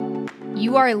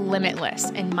You are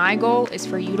limitless, and my goal is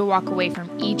for you to walk away from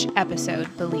each episode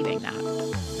believing that.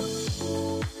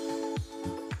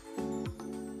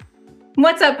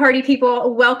 What's up, party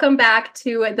people? Welcome back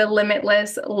to the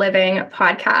Limitless Living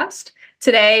podcast.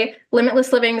 Today,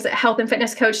 Limitless Living's health and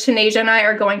fitness coach, Tanasia, and I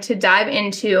are going to dive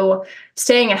into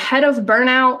staying ahead of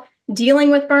burnout,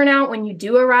 dealing with burnout when you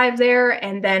do arrive there,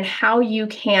 and then how you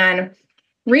can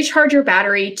recharge your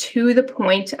battery to the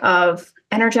point of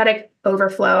energetic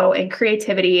overflow and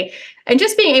creativity, and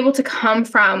just being able to come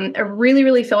from a really,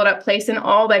 really filled up place in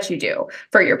all that you do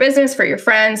for your business, for your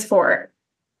friends, for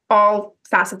all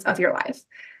facets of your life.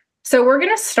 So we're going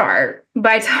to start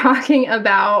by talking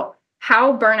about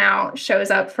how burnout shows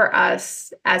up for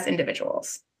us as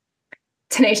individuals.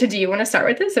 Tanasia, do you want to start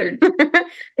with this, or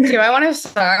do I want to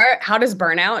start? How does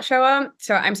burnout show up?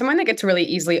 So I'm someone that gets really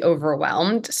easily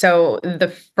overwhelmed. So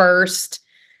the first,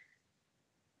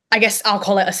 I guess I'll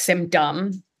call it a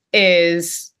symptom,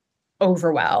 is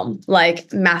overwhelm,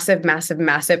 like massive, massive,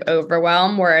 massive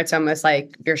overwhelm, where it's almost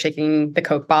like you're shaking the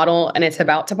Coke bottle and it's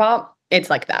about to pop. It's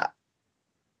like that.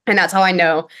 And that's how I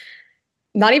know,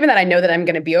 not even that I know that I'm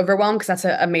going to be overwhelmed, because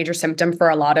that's a major symptom for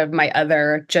a lot of my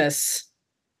other just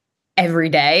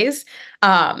everydays.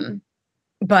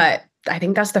 But I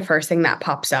think that's the first thing that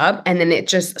pops up. And then it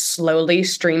just slowly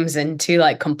streams into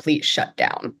like complete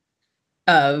shutdown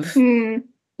of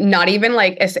not even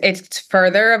like, it's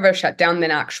further of a shutdown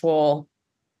than actual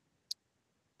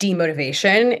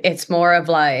demotivation. It's more of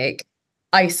like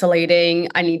isolating.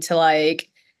 I need to like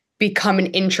become an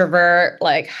introvert,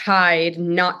 like hide,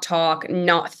 not talk,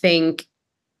 not think,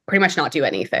 pretty much not do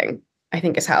anything, I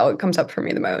think is how it comes up for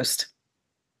me the most.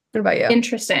 What about you?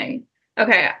 Interesting.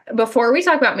 Okay. Before we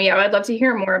talk about me, I would love to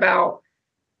hear more about,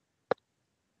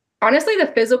 honestly, the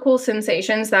physical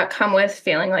sensations that come with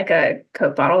feeling like a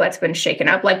Coke bottle that's been shaken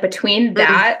up. Like between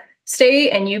that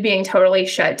state and you being totally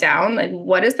shut down, like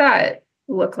what does that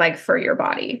look like for your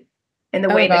body and the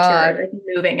way that you're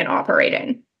moving and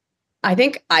operating? I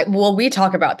think we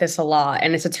talk about this a lot,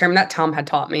 and it's a term that Tom had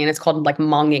taught me, and it's called like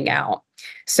monging out.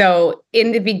 So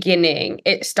in the beginning,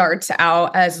 it starts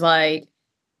out as like,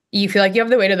 you feel like you have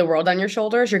the weight of the world on your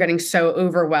shoulders. You're getting so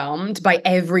overwhelmed by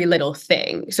every little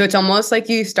thing. So it's almost like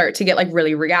you start to get like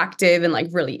really reactive and like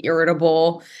really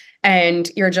irritable. And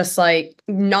you're just like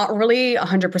not really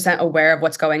 100% aware of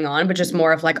what's going on, but just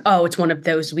more of like, oh, it's one of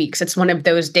those weeks. It's one of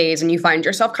those days. And you find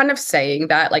yourself kind of saying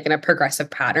that like in a progressive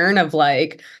pattern of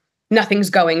like, nothing's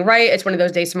going right. It's one of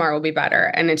those days, tomorrow will be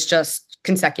better. And it's just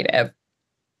consecutive.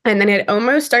 And then it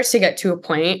almost starts to get to a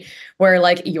point where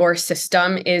like your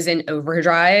system is in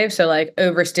overdrive. So like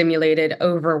overstimulated,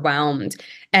 overwhelmed.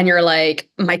 And you're like,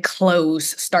 my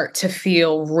clothes start to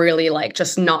feel really like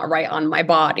just not right on my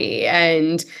body.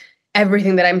 And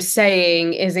everything that I'm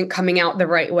saying isn't coming out the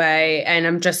right way. And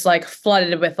I'm just like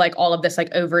flooded with like all of this like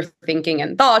overthinking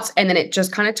and thoughts. And then it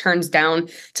just kind of turns down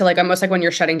to like almost like when you're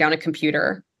shutting down a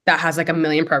computer that has like a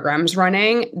million programs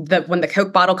running, when the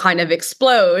Coke bottle kind of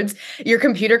explodes, your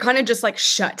computer kind of just like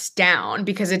shuts down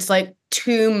because it's like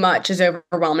too much is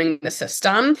overwhelming the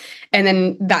system. And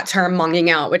then that term monging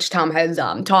out, which Tom has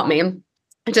taught me,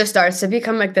 it just starts to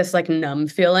become like this like numb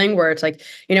feeling where it's like,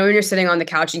 you know, when you're sitting on the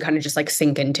couch, you kind of just like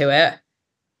sink into it.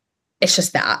 It's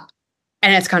just that.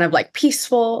 And it's kind of like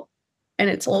peaceful and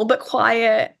it's a little bit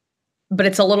quiet, but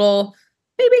it's a little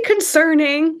maybe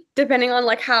concerning, depending on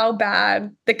like how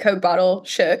bad the Coke bottle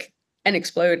shook and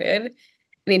exploded.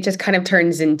 And it just kind of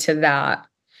turns into that,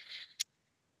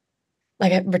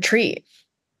 like a retreat.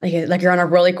 Like you're on a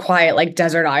really quiet, like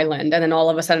desert island. And then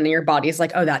all of a sudden your body's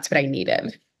like, oh, that's what I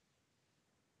needed.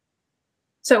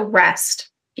 So rest,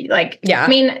 like, yeah. I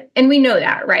mean, and we know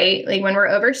that, right? Like when we're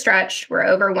overstretched, we're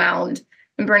overwhelmed.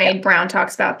 And Brene Brown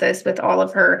talks about this with all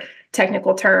of her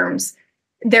technical terms.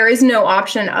 There is no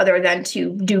option other than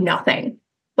to do nothing.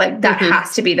 Like that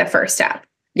has to be the first step.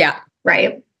 Yeah.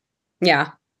 Right? Yeah.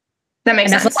 That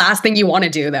makes sense. That's the last thing you want to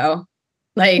do though.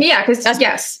 Like, yeah, because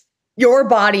yes, your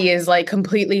body is like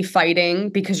completely fighting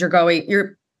because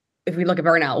if we look at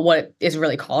burnout, what is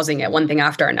really causing it? One thing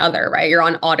after another, right? You're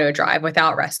on auto drive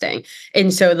without resting.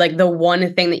 And so like the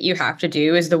one thing that you have to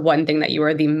do is the one thing that you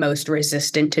are the most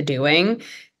resistant to doing,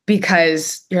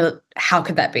 because how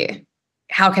could that be?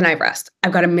 How can I rest?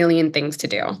 I've got a million things to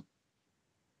do.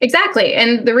 Exactly.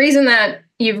 And the reason that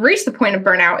you've reached the point of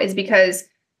burnout is because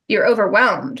you're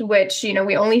overwhelmed, which, you know,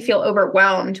 we only feel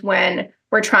overwhelmed when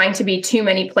we're trying to be too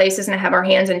many places and have our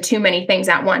hands in too many things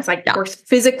at once. Like we're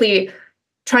physically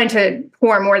trying to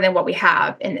pour more than what we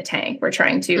have in the tank. We're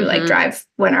trying to like drive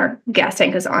when our gas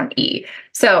tank is on E.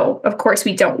 So of course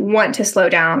we don't want to slow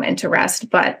down and to rest,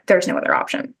 but there's no other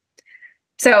option.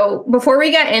 So before we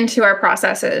get into our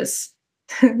processes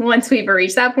once we've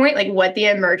reached that point, like what the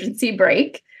emergency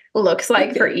brake looks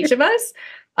like for each of us.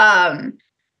 I'm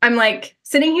like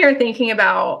sitting here thinking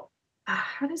about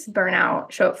how does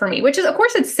burnout show up for me, which is, of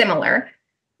course, it's similar.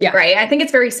 Yeah. Right. I think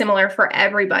it's very similar for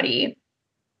everybody.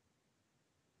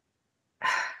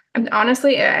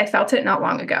 Honestly, I felt it not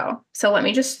long ago. So let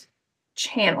me just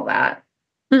channel that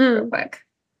real quick.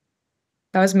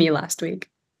 That was me last week.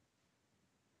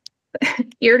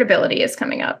 Irritability is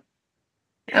coming up.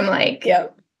 I'm like,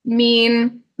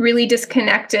 mean, really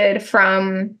disconnected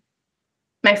from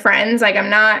my friends. Like I'm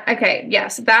not, okay,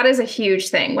 yes, that is a huge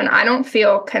thing. When I don't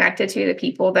feel connected to the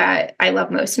people that I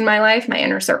love most in my life, my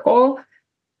inner circle,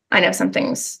 I know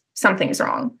something's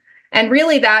wrong. And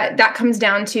really that comes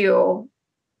down to,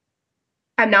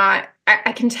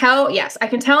 I can tell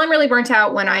I'm really burnt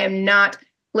out when I am not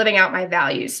living out my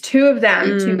values. Two of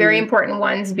them, two very important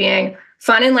ones being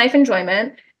fun and life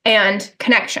enjoyment and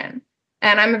connection.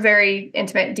 And I'm a very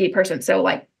intimate, deep person. So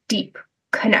like deep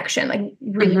connection, like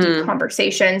really deep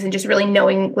conversations and just really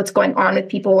knowing what's going on with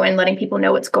people and letting people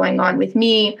know what's going on with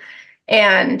me.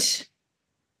 And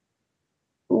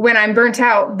when I'm burnt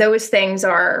out, those things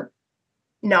are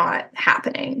not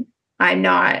happening. I'm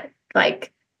not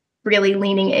like really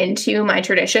leaning into my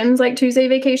traditions like Tuesday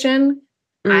vacation.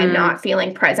 I'm not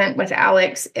feeling present with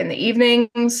Alex in the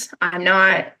evenings. I'm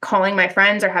not calling my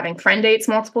friends or having friend dates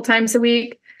multiple times a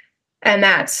week. And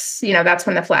that's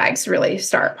when the flags really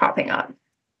start popping up.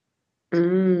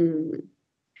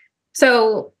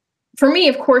 So for me,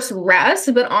 of course,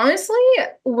 rest. But honestly,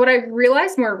 what I've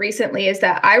realized more recently is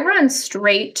that I run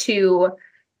straight to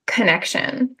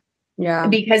connection. Yeah.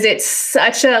 Because it's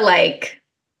such a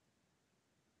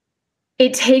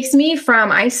it takes me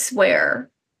from, I swear,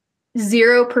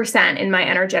 0% in my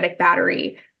energetic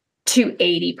battery to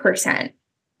 80%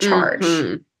 charge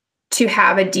to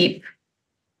have a deep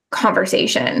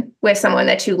conversation with someone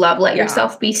that you love. Let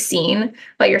yourself be seen,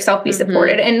 let yourself be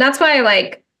supported. And that's why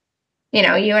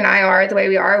you and I are the way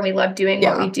we are, and we love doing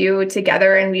what we do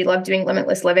together, and we love doing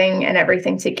limitless living and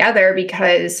everything together,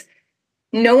 because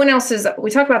no one else is,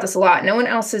 we talk about this a lot, no one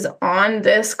else is on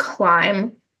this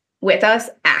climb with us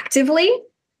actively,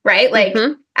 right? Like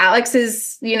Alex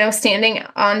is, standing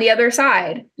on the other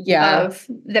side of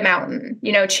the mountain,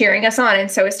 cheering us on. And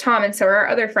so is Tom, and so are our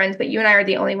other friends. But you and I are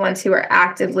the only ones who are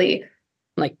actively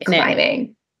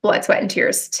climbing blood, sweat, and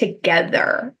tears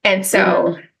together. And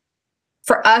so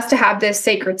for us to have this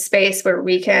sacred space where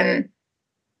we can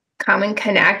come and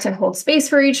connect and hold space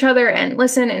for each other and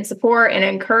listen and support and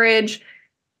encourage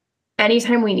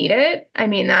anytime we need it, I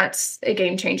mean, that's a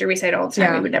game changer. We say it all the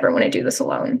time. We would never want to do this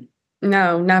alone.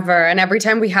 No, never. And every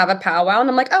time we have a powwow, and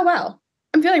I'm like, oh, wow,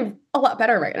 I'm feeling a lot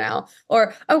better right now.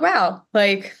 Or, oh, wow,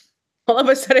 like all of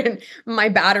a sudden my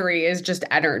battery is just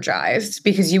energized,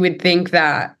 because you would think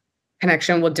that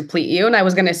connection will deplete you. And I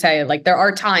was going to say, like, there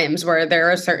are times where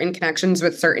there are certain connections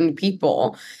with certain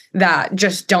people that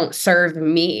just don't serve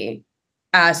me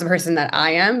as the person that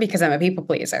I am, because I'm a people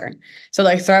pleaser. So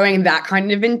like throwing that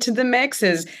kind of into the mix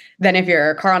is then, if you're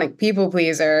a chronic people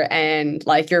pleaser and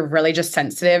like you're really just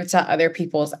sensitive to other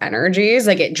people's energies,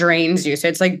 like it drains you. So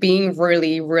it's like being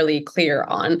really, really clear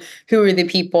on who are the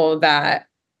people that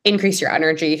increase your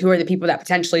energy, who are the people that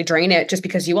potentially drain it just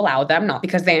because you allow them, not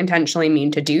because they intentionally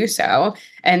mean to do so.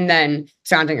 And then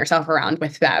surrounding yourself around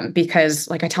with them, because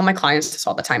like I tell my clients this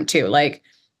all the time too, like,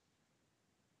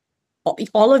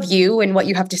 all of you and what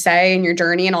you have to say and your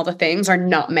journey and all the things are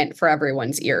not meant for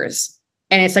everyone's ears.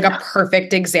 And it's like a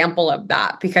perfect example of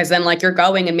that, because then like you're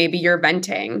going and maybe you're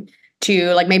venting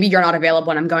to, like, maybe you're not available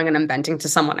and I'm going and I'm venting to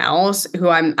someone else who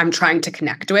I'm trying to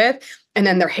connect with. And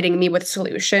then they're hitting me with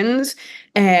solutions,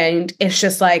 and it's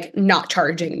just like not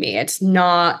charging me. It's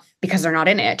not because they're not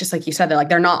in it. Just like you said,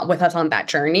 they're not with us on that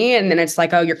journey. And then it's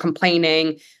like, oh, you're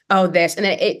complaining, oh, this. And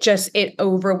then it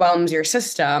overwhelms your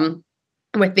system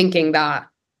with thinking that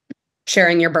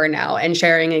sharing your burnout and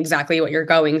sharing exactly what you're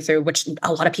going through, which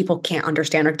a lot of people can't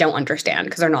understand or don't understand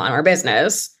because they're not in our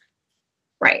business.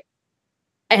 Right.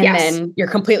 And then you're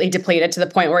completely depleted to the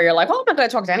point where you're like, well, I'm not going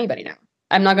to talk to anybody now.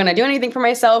 I'm not going to do anything for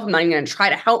myself. I'm not even going to try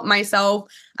to help myself.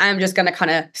 I'm just going to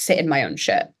kind of sit in my own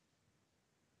shit.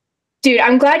 Dude,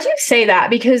 I'm glad you say that,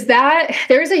 because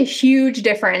there's a huge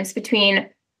difference between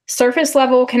surface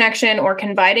level connection or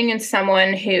confiding in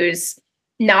someone who's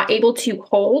not able to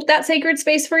hold that sacred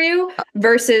space for you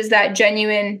versus that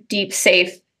genuine, deep,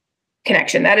 safe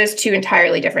connection. That is two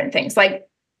entirely different things. Like,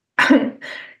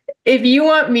 if you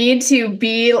want me to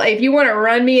be like, if you want to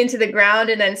run me into the ground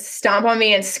and then stomp on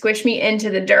me and squish me into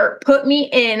the dirt, put me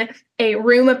in a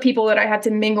room of people that I have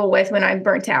to mingle with when I'm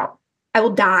burnt out. I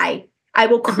will die. I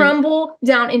will crumble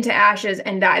down into ashes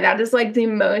and die. That is like the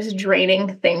most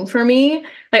draining thing for me.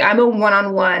 Like I'm a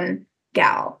one-on-one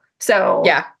gal. So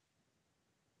Yeah.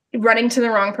 running to the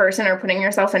wrong person or putting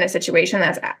yourself in a situation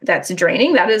that's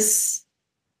draining, that is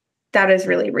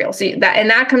really real. So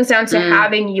that comes down to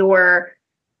having your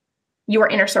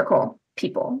inner circle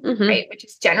people, right? Which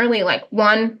is generally like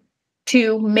 1,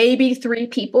 2, maybe 3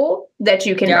 people that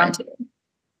you can run to.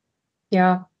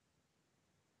 Yeah.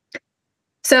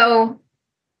 So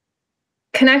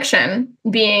connection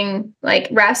being like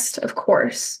rest, of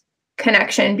course,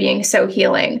 connection being so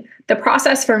healing. The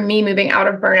process for me moving out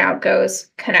of burnout goes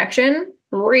connection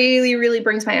really, really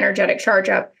brings my energetic charge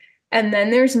up. And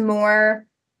then there's more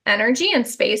energy and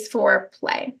space for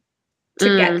play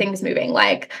to get things moving.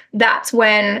 Like that's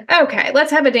when, okay,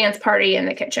 let's have a dance party in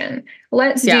the kitchen.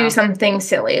 Let's do something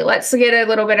silly. Let's get a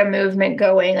little bit of movement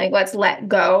going. Like let's let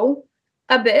go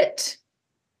a bit.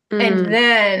 And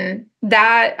then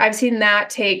that I've seen that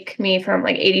take me from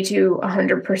like 80 to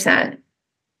 100%.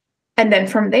 And then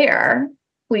from there,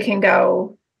 we can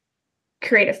go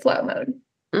creative flow mode.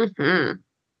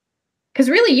 Because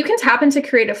really you can tap into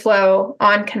creative flow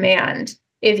on command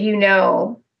if you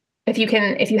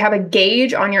have a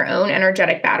gauge on your own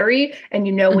energetic battery and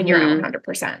you know when you're at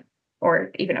 100%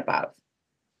 or even above.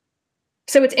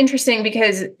 So it's interesting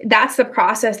because that's the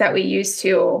process that we use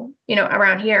to,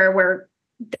 around here where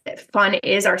fun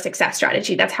is our success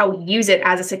strategy. That's how we use it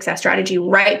as a success strategy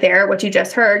right there, what you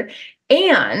just heard.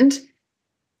 And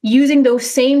using those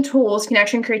same tools,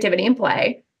 connection, creativity, and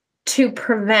play to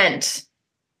prevent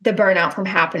the burnout from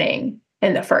happening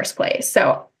in the first place.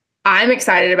 So I'm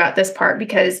excited about this part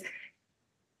because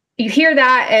you hear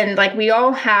that and like I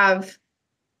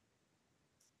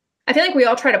feel like we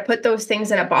all try to put those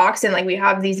things in a box and like we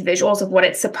have these visuals of what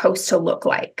it's supposed to look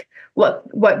like,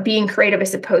 what being creative is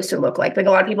supposed to look like. Like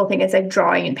a lot of people think it's like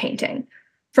drawing and painting.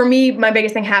 For me, my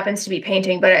biggest thing happens to be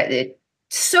painting, but it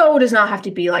so does not have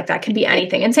to be like that. It can be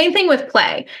anything. And same thing with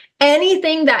play.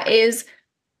 Anything that is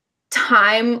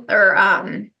time or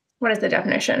what is the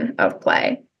definition of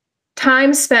play?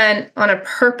 Time spent on a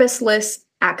purposeless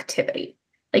activity.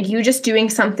 Like you just doing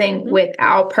something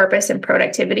without purpose and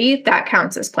productivity, that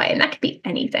counts as play. And that could be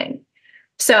anything.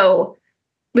 So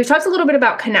we've talked a little bit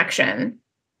about connection.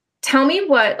 Tell me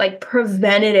what like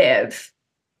preventative,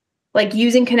 like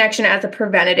using connection as a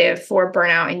preventative for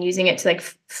burnout and using it to like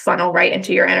funnel right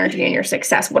into your energy and your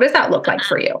success. What does that look like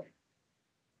for you?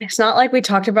 It's not like we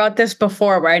talked about this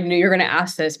before where I knew you were going to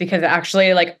ask this because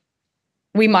actually like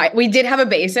we did have a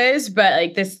basis, but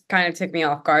like this kind of took me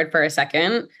off guard for a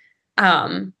second.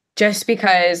 Just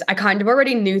because I kind of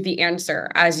already knew the answer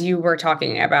as you were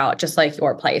talking about just like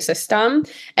your play system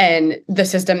and the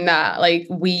system that like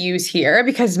we use here,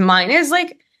 because mine is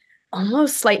like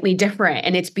almost slightly different.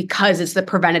 And it's because it's the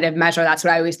preventative measure. That's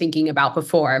what I was thinking about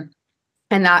before.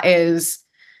 And that is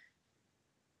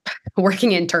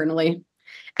working internally.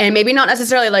 And maybe not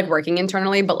necessarily like working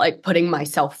internally, but like putting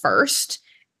myself first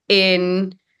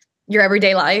in your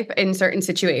everyday life in certain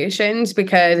situations.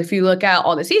 Because if you look at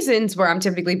all the seasons where I'm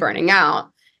typically burning out,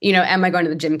 am I going to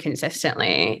the gym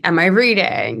consistently? Am I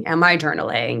reading? Am I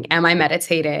journaling? Am I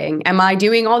meditating? Am I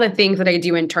doing all the things that I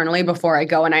do internally before I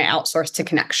go and I outsource to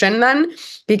connection then?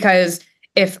 Because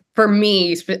if for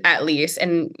me, at least,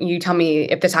 and you tell me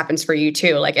if this happens for you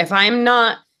too, like if I'm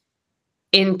not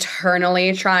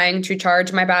internally trying to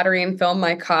charge my battery and fill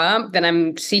my cup, then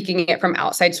I'm seeking it from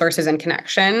outside sources and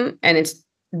connection. And it's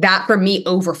that for me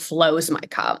overflows my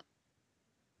cup.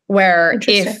 Where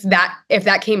if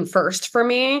that came first for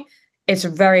me, it's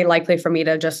very likely for me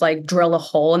to just like drill a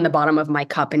hole in the bottom of my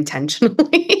cup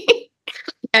intentionally.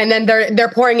 And then they're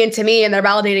pouring into me and they're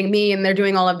validating me and they're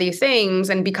doing all of these things.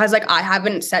 And because like I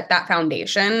haven't set that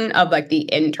foundation of like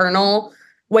the internal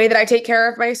way that I take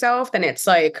care of myself, then it's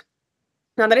like,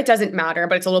 not that it doesn't matter,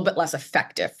 but it's a little bit less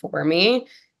effective for me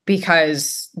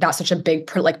because that's such a big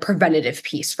preventative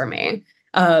piece for me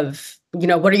of,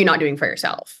 what are you not doing for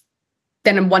yourself?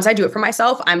 Then once I do it for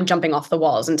myself, I'm jumping off the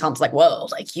walls and Tom's like, whoa,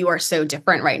 like you are so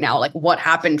different right now. Like what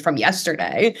happened from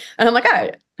yesterday? And I'm like,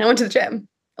 I went to the gym,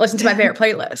 listened to my favorite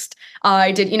playlist.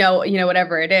 I did,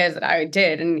 whatever it is that I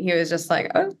did. And he was just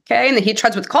like, okay. And then he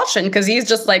treads with caution because he's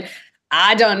just like,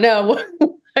 I don't know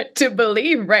what to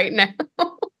believe right now.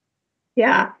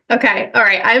 Yeah. Okay. All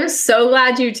right. I'm so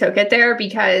glad you took it there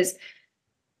because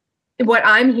what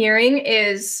I'm hearing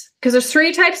is, because there's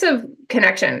 3 types of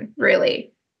connection,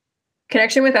 really.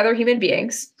 Connection with other human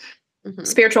beings,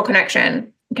 spiritual connection,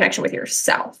 and connection with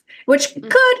yourself, which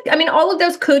all of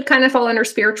those could kind of fall under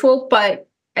spiritual, but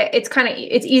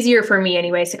it's easier for me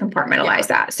anyways to compartmentalize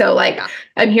that. So like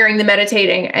I'm hearing the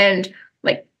meditating and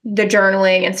like the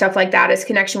journaling and stuff like that is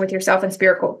connection with yourself and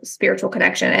spiritual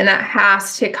connection. And that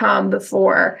has to come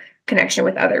before connection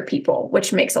with other people,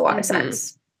 which makes a lot of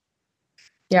sense.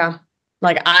 Yeah.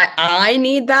 Like I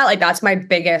need that. Like that's my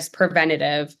biggest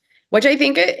preventative, which I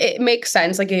think it makes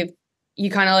sense. Like if you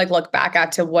kind of like look back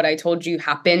at to what I told you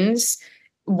happens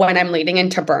when I'm leading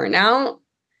into burnout,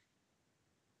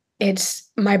 it's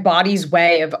my body's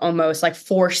way of almost like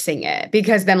forcing it,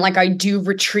 because then like I do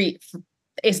retreat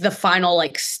is the final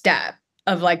like step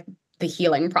of like the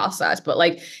healing process. But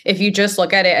like if you just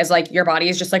look at it as like your body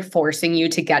is just like forcing you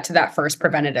to get to that first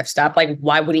preventative step, like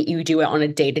why wouldn't you do it on a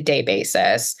day-to-day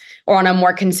basis or on a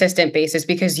more consistent basis,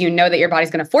 because you know that your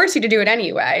body's going to force you to do it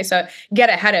anyway. So get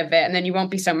ahead of it, and then you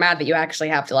won't be so mad that you actually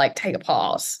have to like take a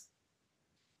pause.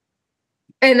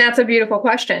 And that's a beautiful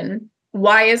question.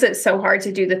 Why is it so hard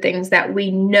to do the things that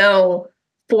we know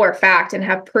for a fact and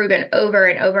have proven over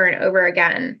and over and over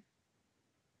again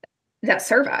that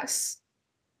serve us?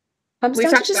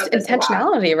 We've talked just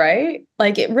intentionality, right?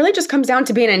 Like it really just comes down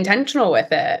to being intentional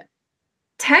with it.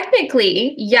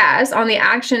 Technically, yes, on the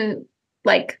action,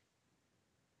 like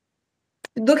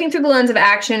looking through the lens of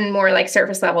action, more like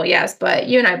surface level, yes, but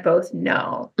you and I both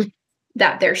know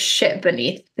that there's shit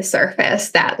beneath the surface,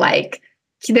 that like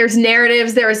there's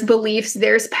narratives, there's beliefs,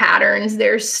 there's patterns,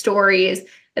 there's stories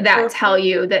that tell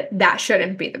you that that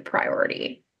shouldn't be the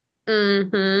priority.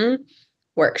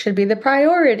 Work should be the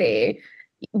priority.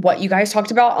 What you guys talked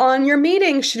about on your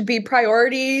meeting should be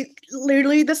priority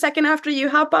literally the second after you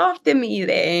hop off the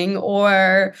meeting,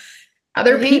 or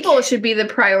other people should be the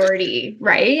priority,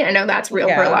 right? I know that's real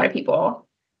for a lot of people.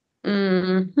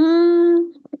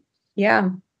 Yeah,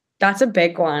 that's a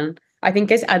big one. I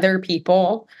think as other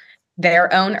people,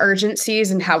 their own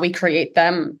urgencies and how we create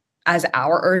them as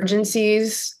our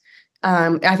urgencies.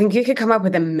 I think you could come up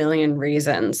with a million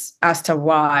reasons as to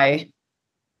why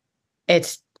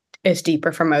it's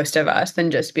deeper for most of us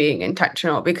than just being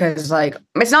intentional, because like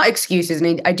it's not excuses.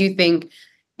 And I do think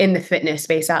in the fitness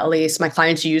space, at least, my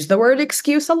clients use the word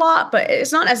excuse a lot, but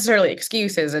it's not necessarily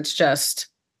excuses. It's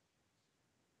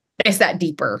that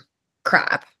deeper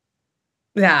crap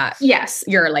that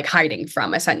you're like hiding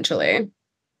from, essentially.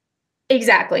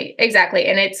 Exactly.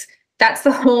 And that's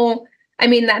the whole, I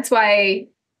mean, that's why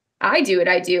I do what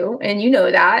I do. And you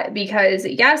know that, because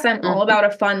yes, I'm all about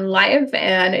a fun life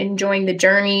and enjoying the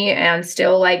journey and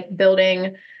still like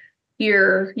building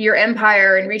your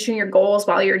empire and reaching your goals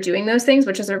while you're doing those things,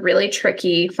 which is a really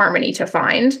tricky harmony to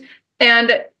find.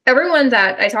 And everyone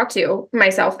that I talk to,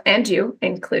 myself and you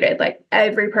included, like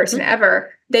every person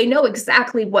ever, they know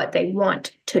exactly what they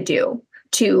want to do,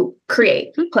 to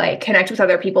create, play, connect with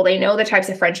other people. They know the types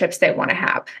of friendships they want to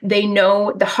have. They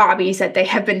know the hobbies that they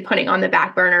have been putting on the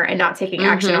back burner and not taking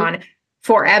action on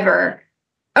forever.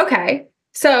 Okay.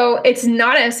 So it's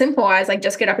not as simple as like,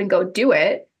 just get up and go do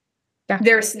it. Yeah.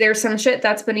 There's some shit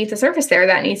that's beneath the surface there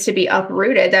that needs to be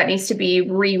uprooted, that needs to be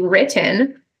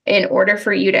rewritten in order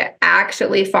for you to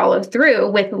actually follow through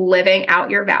with living out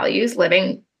your values,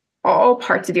 living all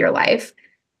parts of your life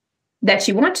that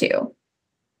you want to.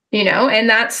 You know, and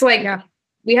that's like,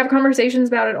 we have conversations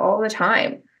about it all the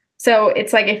time. So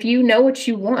it's like, if you know what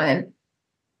you want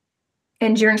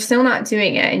and you're still not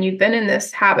doing it, and you've been in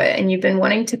this habit and you've been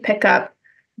wanting to pick up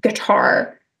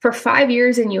guitar for 5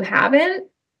 years and you haven't,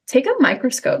 take a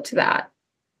microscope to that,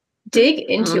 dig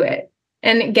into it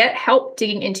and get help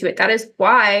digging into it. That is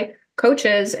why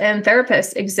coaches and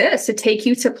therapists exist, to take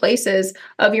you to places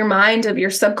of your mind, of your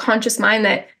subconscious mind,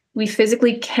 that we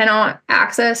physically cannot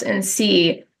access and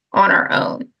see on our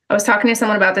own. I was talking to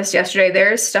someone about this yesterday.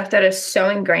 There's stuff that is so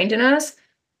ingrained in us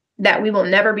that we will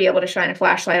never be able to shine a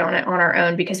flashlight on it on our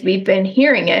own, because we've been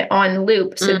hearing it on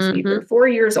loop since we were 4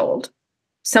 years old.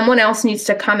 Someone else needs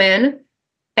to come in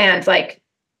and like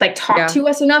talk to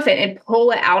us enough and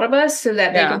pull it out of us so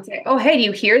that they can say, oh, hey, do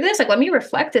you hear this? Like, let me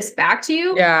reflect this back to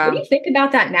you. What do you think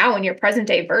about that now in your present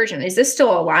day version? Is this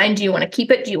still aligned? Do you want to keep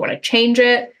it? Do you want to change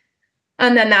it?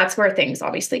 And then that's where things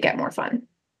obviously get more fun.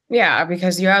 Yeah,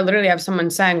 because you literally have someone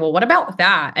saying, well, what about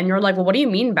that? And you're like, well, what do you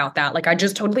mean about that? Like, I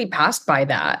just totally passed by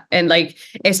that. And like,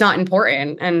 it's not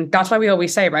important. And that's why we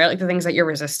always say, right? Like the things that you're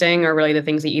resisting are really the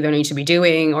things that you either need to be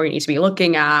doing or you need to be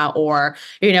looking at, or,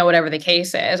 you know, whatever the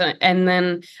case is. And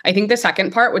then I think the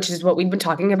second part, which is what we've been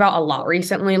talking about a lot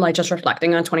recently, like just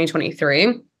reflecting on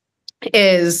 2023,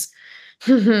 is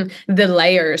the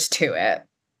layers to it.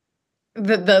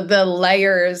 The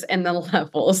layers and the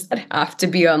levels that have to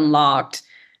be unlocked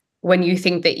when you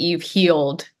think that you've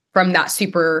healed from that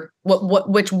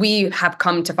which we have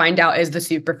come to find out is the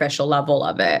superficial level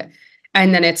of it.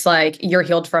 And then it's like, you're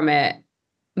healed from it.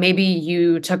 Maybe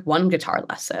you took one guitar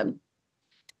lesson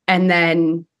and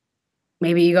then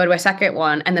maybe you go to a second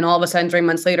one, and then all of a sudden 3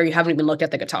 months later, you haven't even looked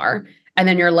at the guitar. And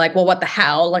then you're like, well, what the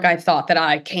hell? Like, I thought that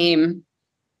I came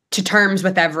to terms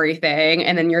with everything.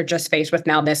 And then you're just faced with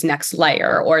now this next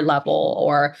layer or level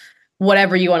or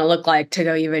whatever you want to look like to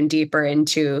go even deeper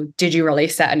into, did you really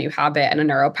set a new habit and a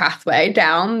neural pathway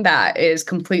down that is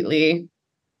completely,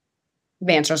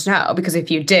 the answer is no. Because if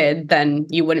you did, then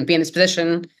you wouldn't be in this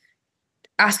position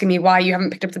asking me why you haven't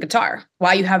picked up the guitar,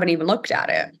 why you haven't even looked at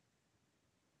it.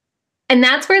 And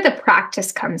that's where the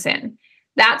practice comes in.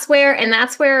 That's where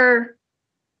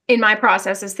in my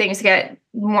processes, things get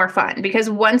more fun, because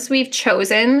once we've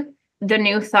chosen the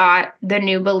new thought, the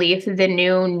new belief, the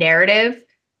new narrative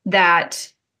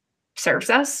that serves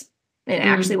us and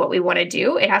actually what we want to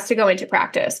do, it has to go into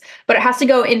practice, but it has to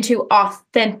go into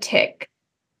authentic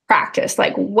practice.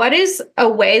 Like, what is a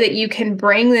way that you can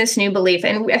bring this new belief?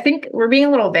 And I think we're being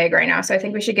a little vague right now, so I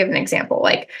think we should give an example.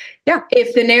 Like, yeah,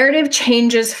 if the narrative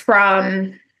changes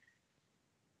from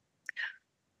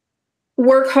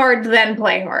work hard, then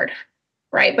play hard,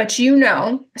 right? But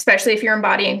especially if you're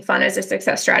embodying fun as a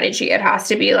success strategy, it has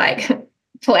to be like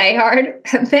play hard,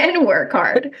 then work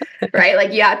hard, right?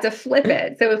 Like, you have to flip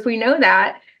it. So if we know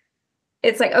that,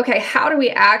 it's like, okay, how do we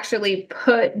actually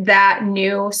put that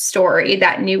new story,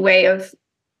 that new way of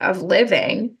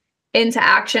living into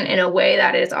action in a way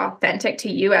that is authentic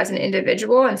to you as an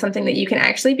individual and something that you can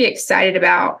actually be excited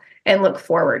about and look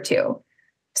forward to?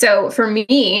 So for me,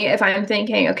 if I'm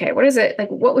thinking, okay, what is it like?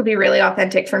 What would be really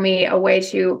authentic for me? A way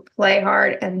to play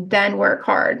hard and then work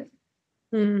hard.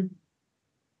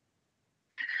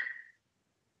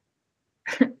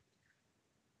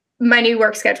 My new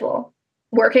work schedule,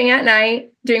 working at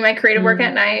night, doing my creative work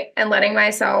at night, and letting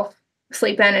myself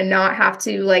sleep in and not have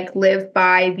to like live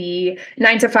by the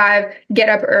 9 to 5, get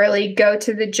up early, go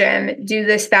to the gym, do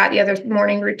this, that, the other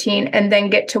morning routine, and then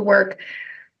get to work.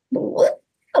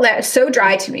 That is so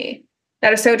dry to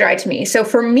me. So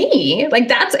for me, like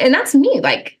that's me.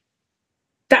 Like,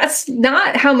 that's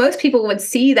not how most people would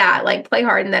see that, like play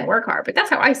hard and then work hard. But that's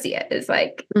how I see it, is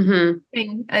like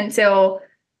until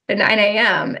 9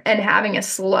 a.m. and having a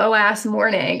slow ass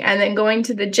morning and then going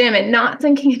to the gym and not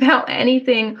thinking about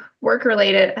anything work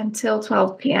related until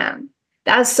 12 p.m.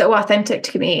 That is so authentic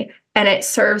to me, and it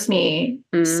serves me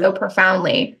so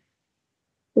profoundly.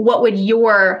 What would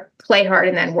your play hard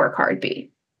and then work hard be?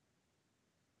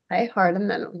 Play hard and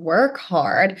then work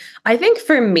hard. I think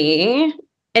for me,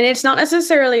 and it's not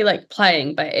necessarily like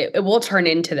playing, but it will turn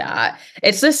into that.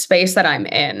 It's the space that I'm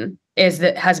in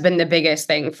has been the biggest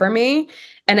thing for me.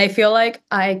 And I feel like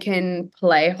I can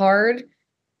play hard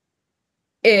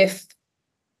if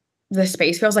the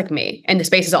space feels like me and the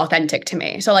space is authentic to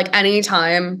me. So like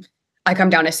anytime I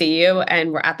come down to see you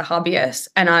and we're at the hobbyist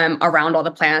and I'm around all the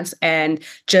plants and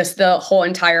just the whole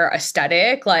entire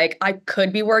aesthetic, like I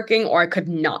could be working or I could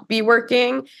not be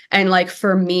working. And like,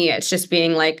 for me, it's just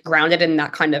being like grounded in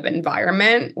that kind of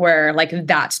environment where like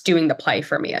that's doing the play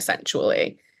for me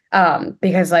essentially.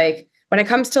 Because like when it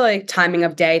comes to like timing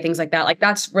of day, things like that, like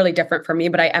that's really different for me,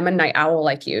 but I am a night owl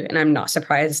like you. And I'm not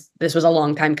surprised. This was a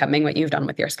long time coming, what you've done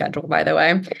with your schedule, by the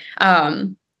way,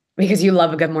 because you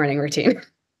love a good morning routine.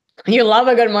 You love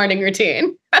a good morning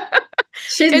routine.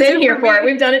 She's been here for it.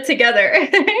 We've done it together.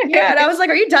 Yeah. And I was like,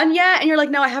 are you done yet? And you're like,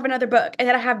 no, I have another book. And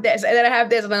then I have this. And then I have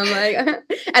this. And I'm like,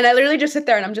 and I literally just sit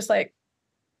there and I'm just like,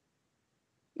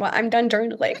 well, I'm done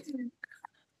journaling.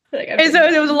 And so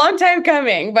it was a long time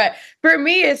coming. But for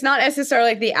me, it's not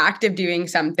necessarily like the act of doing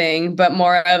something, but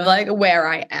more of like where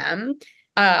I am.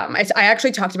 I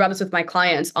actually talked about this with my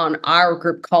clients on our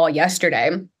group call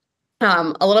yesterday.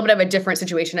 A little bit of a different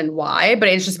situation and why, but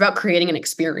it's just about creating an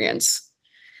experience.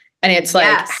 And it's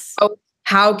like,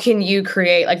 how can you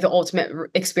create like the ultimate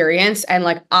experience? And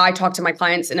like, I talk to my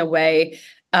clients in a way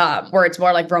where it's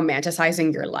more like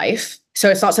romanticizing your life. So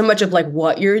it's not so much of like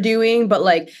what you're doing, but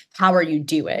like, how are you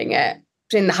doing it?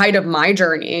 In the height of my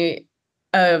journey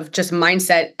of just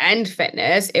mindset and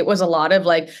fitness, it was a lot of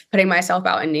like putting myself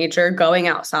out in nature, going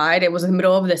outside. It was the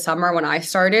middle of the summer when I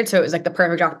started. So it was like the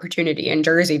perfect opportunity in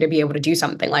Jersey to be able to do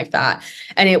something like that.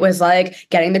 And it was like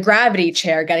getting the gravity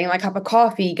chair, getting my cup of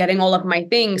coffee, getting all of my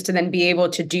things to then be able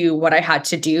to do what I had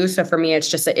to do. So for me,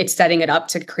 it's setting it up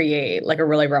to create like a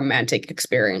really romantic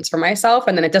experience for myself.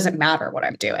 And then it doesn't matter what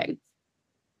I'm doing.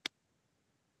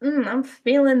 I'm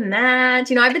feeling that.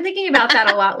 I've been thinking about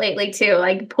that a lot lately too,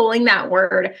 like pulling that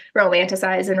word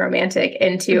romanticize and romantic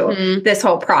into this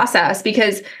whole process,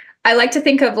 because I like to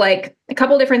think of like a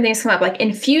couple different things come up, like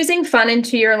infusing fun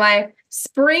into your life,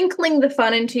 sprinkling the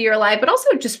fun into your life, but also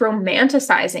just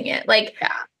romanticizing it. Like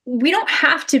we don't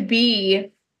have to be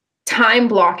time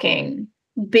blocking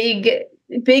big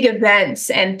events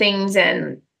and things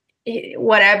and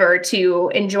whatever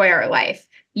to enjoy our life.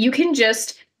 You can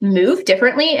just move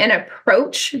differently and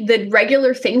approach the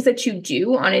regular things that you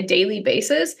do on a daily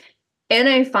basis in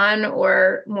a fun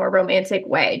or more romantic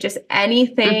way. Just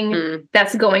anything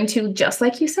that's going to, just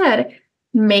like you said,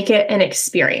 make it an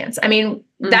experience. I mean,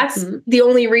 that's the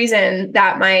only reason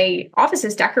that my office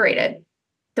is decorated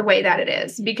the way that it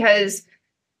is, because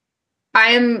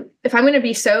if I'm going to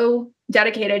be so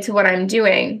dedicated to what I'm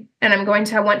doing and I'm going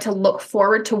to want to look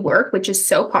forward to work, which is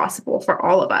so possible for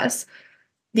all of us,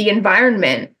 the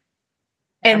environment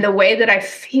and the way that I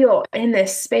feel in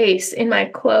this space, in my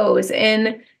clothes,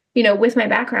 in, with my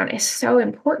background is so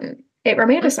important. It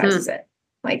romanticizes it.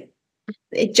 Like,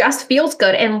 it just feels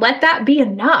good. And let that be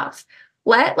enough.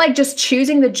 Let just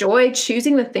choosing the joy,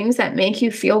 choosing the things that make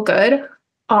you feel good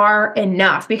are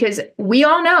enough, because we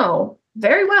all know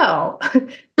very well,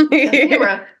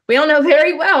 we all know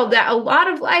very well that a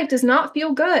lot of life does not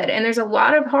feel good. And there's a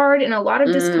lot of hard and a lot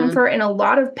of discomfort and a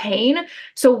lot of pain.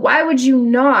 So why would you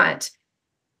not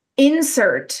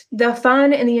insert the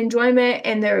fun and the enjoyment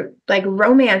and the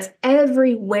romance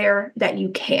everywhere that you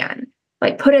can?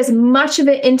 Put as much of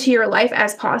it into your life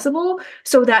as possible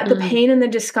so that the pain and the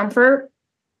discomfort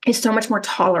is so much more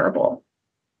tolerable.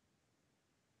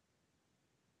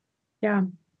 Yeah.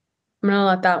 I'm going to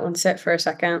let that one sit for a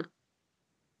second.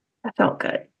 That felt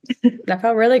good. That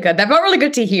felt really good. That felt really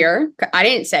good to hear. I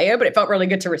didn't say it, but it felt really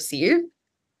good to receive.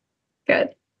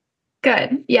 Good.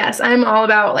 Yes. I'm all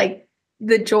about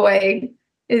the joy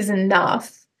is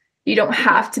enough. You don't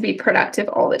have to be productive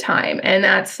all the time. And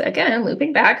that's, again,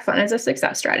 looping back, fun is a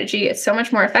success strategy. It's so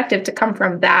much more effective to come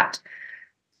from that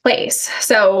place.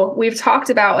 So we've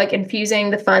talked about infusing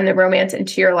the fun, the romance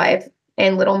into your life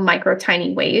in little micro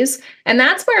tiny ways. And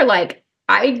that's where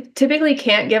I typically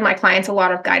can't give my clients a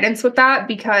lot of guidance with that,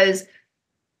 because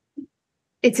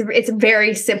it's a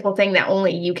very simple thing that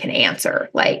only you can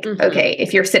answer. Okay,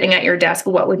 if you're sitting at your desk,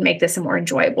 what would make this a more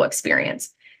enjoyable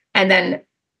experience? And then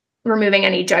removing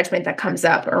any judgment that comes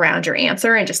up around your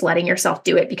answer and just letting yourself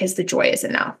do it because the joy is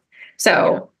enough.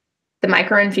 So the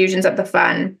micro infusions of the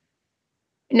fun.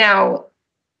 Now,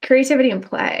 creativity and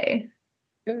play.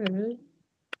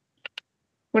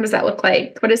 What does that look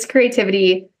like? What does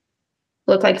creativity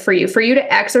look like for you? For you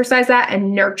to exercise that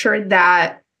and nurture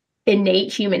that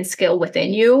innate human skill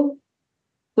within you,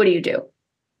 what do you do?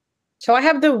 So I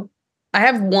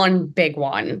have one big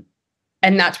one,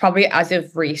 and that's probably as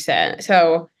of recent.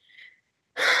 So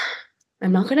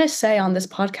I'm not going to say on this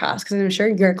podcast, because I'm sure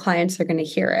your clients are going to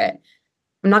hear it.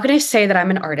 I'm not going to say that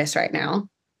I'm an artist right now.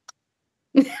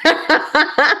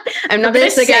 I'm not going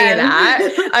to say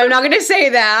that. I'm not going to say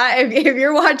that. If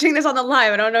you're watching this on the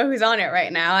live, I don't know who's on it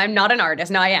right now. I'm not an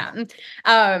artist. No, I am.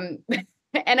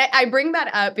 And I bring that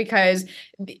up because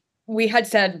we had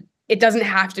said it doesn't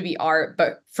have to be art,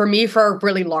 but for me, for a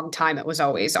really long time, it was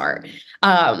always art.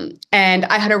 And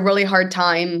I had a really hard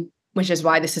time, which is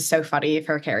why this is so funny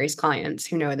for Carrie's clients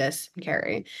who know this,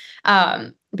 Carrie,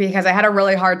 because I had a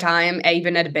really hard time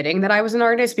even admitting that I was an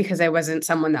artist, because I wasn't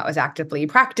someone that was actively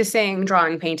practicing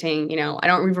drawing, painting. I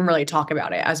don't even really talk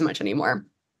about it as much anymore.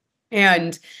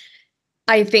 And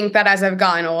I think that as I've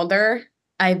gotten older,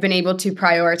 I've been able to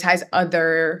prioritize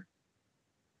other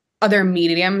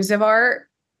mediums of art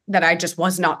that I just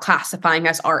was not classifying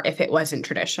as art if it wasn't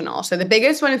traditional. So the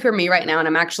biggest one for me right now,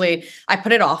 and I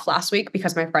put it off last week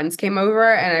because my friends came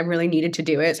over and I really needed to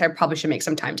do it. So I probably should make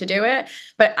some time to do it.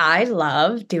 But I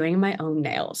love doing my own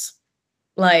nails.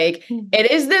 It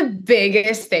is the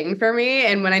biggest thing for me.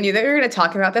 And when I knew that we were going to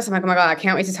talk about this, I'm like, oh my God, I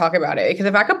can't wait to talk about it. Because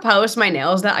if I could post my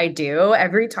nails that I do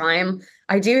every time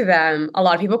I do them, a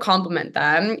lot of people compliment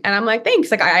them. And I'm like,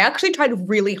 thanks. I actually tried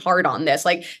really hard on this.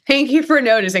 Thank you for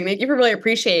noticing. Thank you for really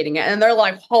appreciating it. And they're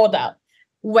like, hold up,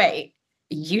 wait,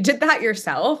 you did that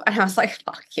yourself? And I was like,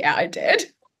 fuck yeah, I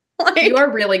did. You are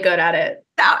really good at it.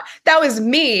 That was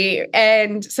me.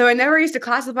 And so I never used to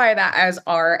classify that as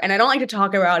art. And I don't like to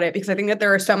talk about it because I think that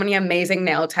there are so many amazing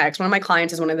nail techs. One of my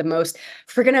clients is one of the most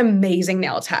freaking amazing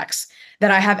nail techs that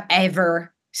I have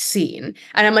ever seen.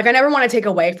 And I'm like, I never want to take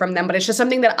away from them, but it's just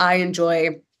something that I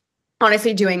enjoy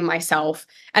honestly doing myself.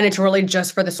 And it's really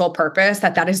just for the sole purpose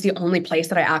that is the only place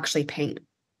that I actually paint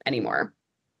anymore,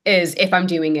 is if I'm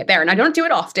doing it there. And I don't do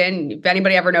it often. If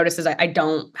anybody ever notices, I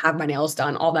don't have my nails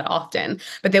done all that often,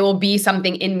 but there will be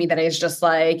something in me that is just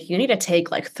you need to take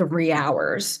 3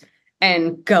 hours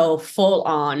and go full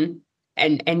on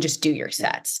and just do your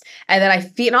sets. And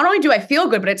then not only do I feel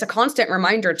good, but it's a constant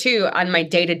reminder too on my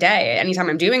day-to-day. Anytime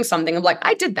I'm doing something, I'm like,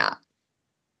 I did that.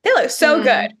 They look so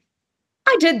good.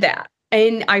 I did that.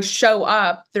 And I show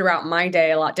up throughout my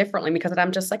day a lot differently because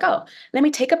I'm just like, oh, let me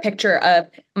take a picture of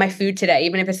my food today,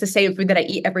 even if it's the same food that I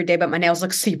eat every day, but my nails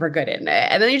look super good in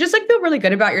it. And then you just like feel really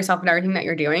good about yourself and everything that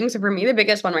you're doing. So for me, the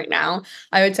biggest one right now,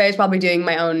 I would say is probably doing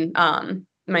my own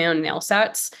nail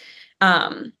sets.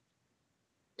 And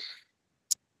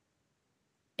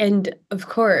of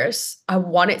course, I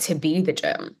want it to be the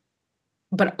gym,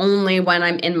 but only when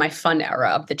I'm in my fun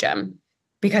era of the gym,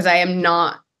 because I'm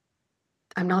not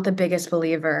the biggest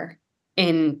believer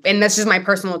and this is my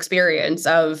personal experience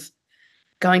of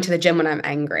going to the gym when I'm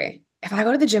angry. If I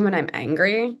go to the gym when I'm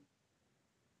angry,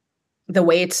 the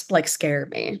weights like scare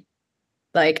me.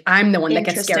 Like I'm the one that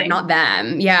gets scared, not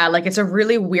them. Yeah, like it's a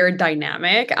really weird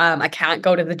dynamic. I can't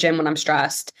go to the gym when I'm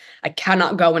stressed. I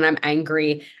cannot go when I'm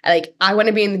angry. I want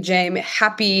to be in the gym,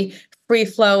 happy, free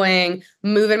flowing,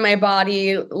 moving my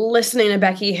body, listening to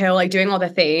Becky Hill, like doing all the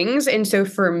things. And so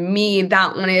for me,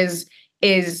 that one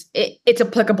it's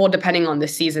applicable depending on the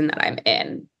season that I'm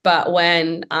in. But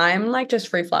when I'm like just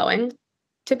free flowing,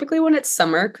 typically when it's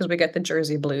summer, because we get the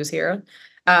Jersey blues here,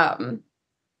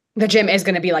 the gym is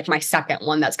going to be like my second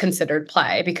one that's considered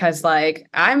play, because like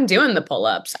I'm doing the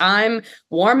pull-ups, I'm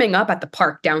warming up at the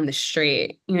park down the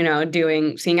street,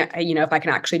 seeing if I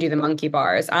can actually do the monkey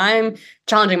bars. I'm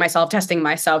challenging myself, testing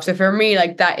myself. So for me,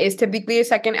 like that is typically a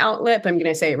second outlet, but I'm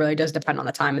going to say it really does depend on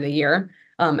the time of the year.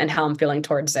 And how I'm feeling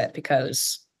towards it,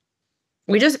 because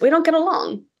we don't get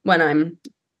along when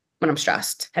I'm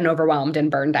stressed and overwhelmed and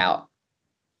burned out.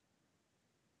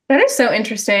 That is so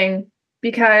interesting,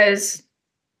 because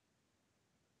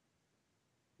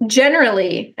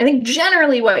generally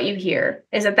what you hear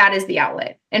is that is the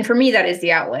outlet. And for me, that is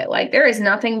the outlet. Like there is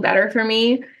nothing better for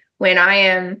me when I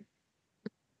am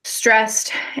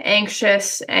stressed,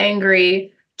 anxious,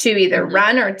 angry, to either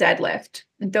run or deadlift.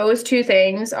 Those two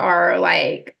things are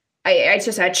like, it's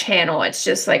just a channel. It's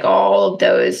just like all of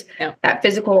those, that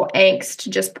physical angst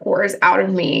just pours out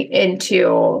of me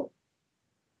into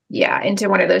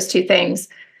one of those two things.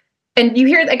 And you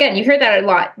hear that a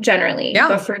lot generally. Yeah.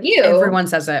 But for you, everyone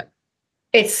says it.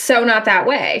 It's so not that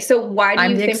way. So why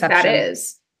do you think that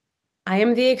is? I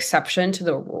am the exception to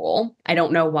the rule. I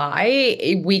don't know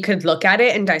why. We could look at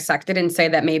it and dissect it and say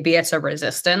that maybe it's a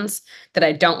resistance, that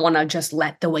I don't want to just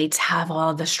let the weights have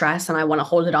all the stress and I want to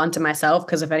hold it on to myself.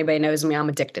 Because if anybody knows me, I'm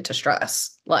addicted to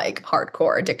stress, like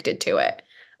hardcore addicted to it,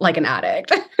 like an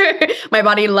addict. My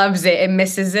body loves it. It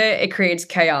misses it. It creates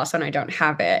chaos when I don't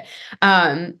have it.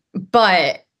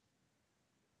 But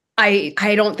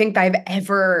I don't think I've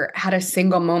ever had a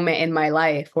single moment in my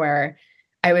life where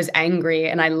I was angry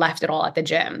and I left it all at the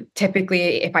gym.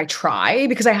 Typically, if I try,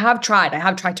 because I have tried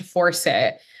to force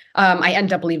it, I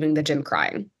end up leaving the gym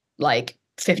crying like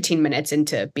 15 minutes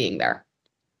into being there.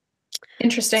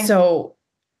 Interesting. So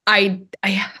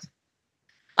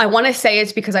I want to say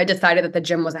it's because I decided that the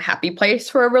gym was a happy place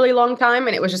for a really long time.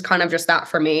 And it was just kind of just that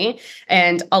for me.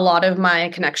 And a lot of my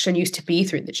connection used to be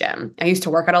through the gym. I used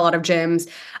to work at a lot of gyms.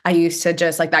 I used to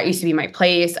just that used to be my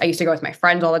place. I used to go with my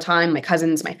friends all the time, my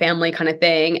cousins, my family kind of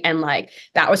thing. And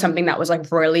that was something that was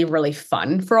really, really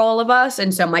fun for all of us.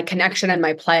 And so my connection and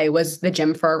my play was the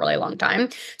gym for a really long time.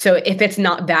 So if it's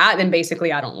not that, then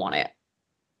basically I don't want it.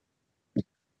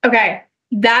 Okay.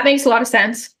 That makes a lot of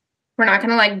sense. We're not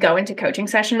going to go into coaching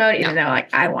session mode, even though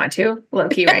I want to low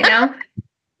key right now,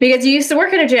 because you used to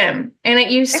work at a gym and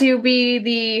it used to be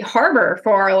the harbor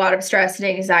for a lot of stress and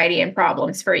anxiety and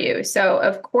problems for you. So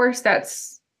of course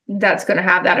that's going to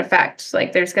have that effect.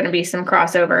 There's going to be some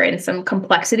crossover and some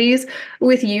complexities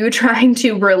with you trying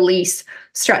to release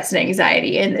stress and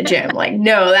anxiety in the gym.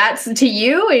 No, that's to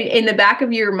you in the back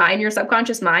of your mind, your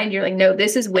subconscious mind. You're no,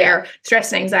 this is where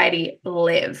stress and anxiety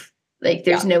live.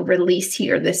 There's no release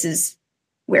here. This is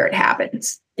where it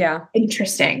happens. Yeah.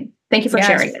 Interesting. Thank you for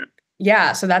sharing that.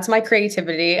 Yeah. So that's my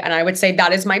creativity. And I would say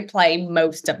that is my play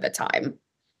most of the time,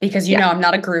 because, I'm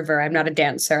not a groover. I'm not a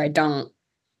dancer.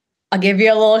 I'll give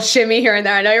you a little shimmy here and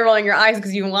there. I know you're rolling your eyes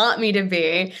because you want me to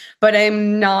be, but I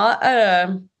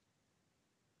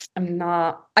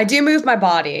do move my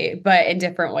body, but in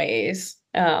different ways.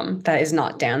 That is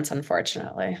not dance,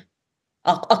 unfortunately.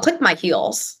 I'll click my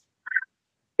heels.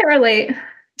 I can't relate.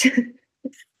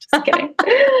 Just kidding.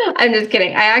 I'm just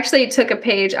kidding. I actually took a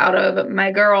page out of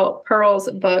my girl Pearl's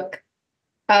book.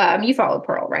 You follow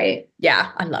Pearl, right?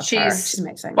 Yeah, I love her. She's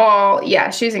amazing.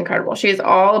 She's incredible. She's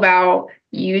all about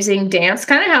using dance,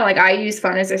 kind of how I use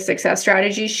fun as a success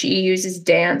strategy. She uses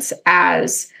dance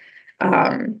as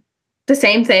the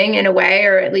same thing in a way,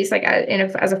 or at least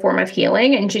as a form of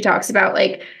healing. And she talks about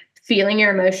feeling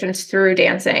your emotions through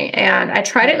dancing. And I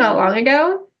tried it not long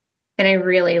ago, and I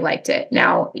really liked it.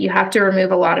 Now, you have to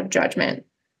remove a lot of judgment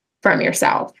from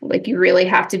yourself. Like you really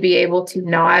have to be able to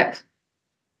not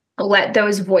let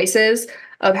those voices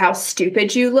of how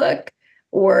stupid you look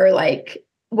or like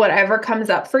whatever comes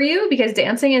up for you, because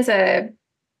dancing is a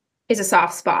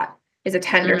soft spot, is a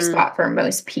tender spot for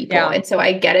most people. Yeah. And so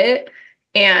I get it.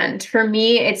 And for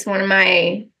me, it's one of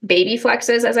my baby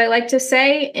flexes, as I like to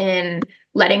say, in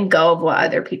letting go of what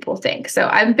other people think. So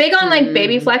I'm big on like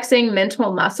baby flexing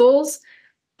mental muscles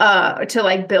to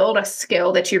like build a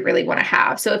skill that you really want to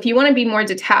have. So if you want to be more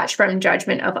detached from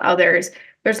judgment of others,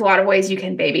 there's a lot of ways you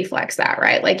can baby flex that,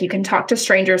 right? Like you can talk to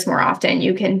strangers more often.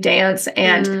 You can dance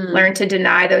and learn to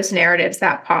deny those narratives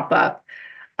that pop up.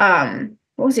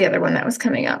 What was the other one that was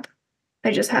coming up?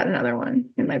 I just had another one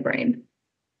in my brain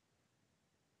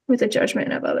with the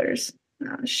judgment of others.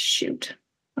 Oh, shoot.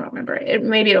 I don't remember it.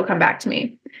 Maybe it'll come back to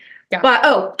me. Yeah.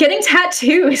 But getting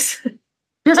tattoos.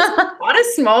 Not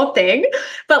a small thing.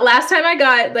 But last time I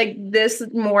got like this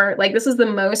more, like this is the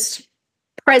most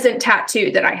present tattoo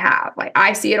that I have. Like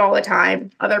I see it all the time.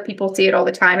 Other people see it all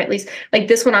the time. At least like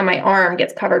this one on my arm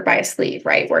gets covered by a sleeve,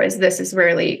 right? Whereas this is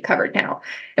rarely covered now.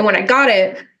 And when I got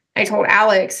it, I told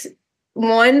Alex,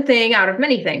 one thing out of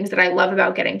many things that I love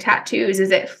about getting tattoos is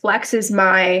it flexes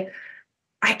my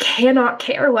I cannot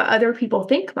care what other people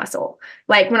think muscle.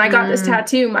 Like when I got this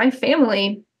tattoo, my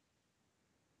family,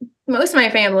 most of my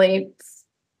family,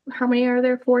 how many are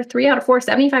there? 3 out of 4,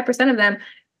 75% of them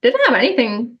didn't have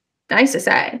anything nice to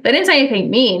say. They didn't say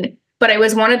anything mean, but it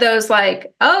was one of those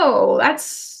like, no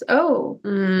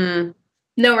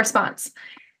response.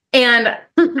 And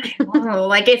I don't know,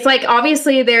 like, it's like,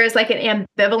 obviously there's like an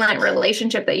ambivalent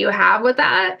relationship that you have with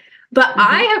that. But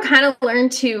I have kind of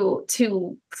learned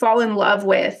to fall in love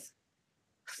with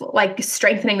like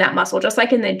strengthening that muscle, just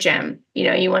like in the gym. You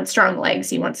know, you want strong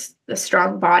legs, you want the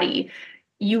strong body.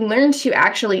 You learn to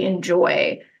actually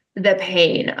enjoy the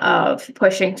pain of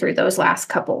pushing through those last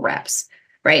couple reps,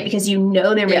 right? Because you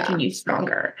know they're making you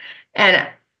stronger. And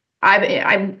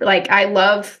I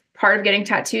love part of getting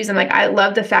tattoos. And like, I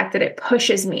love the fact that it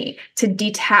pushes me to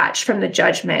detach from the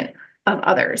judgment of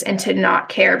others and to not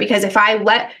care. Because if I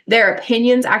let their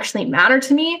opinions actually matter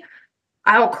to me,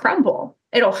 I'll crumble.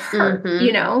 It'll hurt,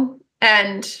 you know?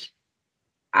 And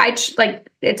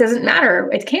it doesn't matter.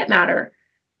 It can't matter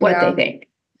what they think.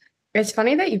 It's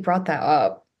funny that you brought that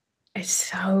up. It's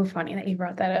so funny that you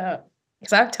brought that up.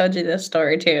 Because I've told you this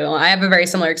story too. I have a very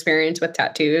similar experience with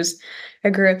tattoos. I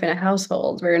grew up in a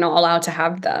household where you're not allowed to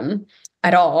have them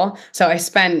at all. So I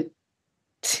spent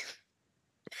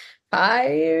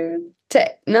 8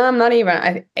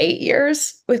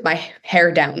 years with my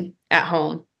hair down at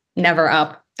home, never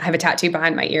up. I have a tattoo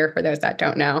behind my ear for those that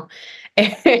don't know.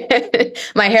 And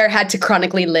my hair had to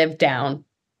chronically live down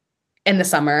in the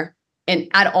summer and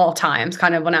at all times,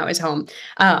 kind of when I was home.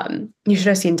 You should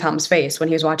have seen Tom's face when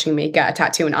he was watching me get a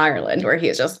tattoo in Ireland, where he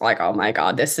is just like, oh my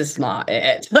God, this is not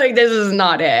it. Like, this is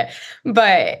not it.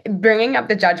 But bringing up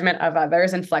the judgment of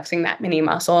others and flexing that mini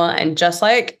muscle and just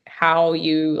like how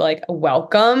you like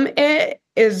welcome it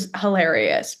is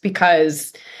hilarious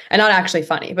because, and not actually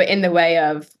funny, but in the way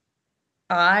of,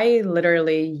 I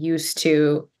literally used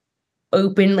to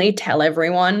openly tell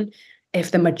everyone,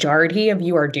 if the majority of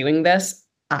you are doing this,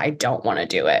 I don't want to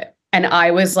do it. And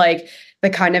I was like the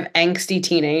kind of angsty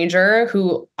teenager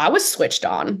who I was switched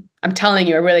on. I'm telling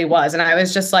you, it really was. And I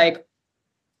was just like,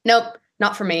 nope,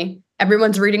 not for me.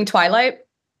 Everyone's reading Twilight.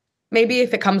 Maybe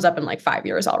if it comes up in like 5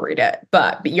 years, I'll read it.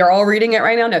 But you're all reading it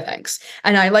right now? No, thanks.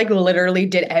 And I like literally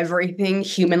did everything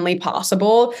humanly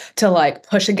possible to like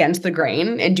push against the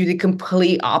grain and do the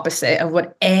complete opposite of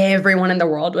what everyone in the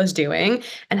world was doing.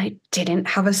 And I didn't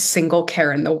have a single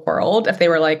care in the world if they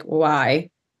were like, why?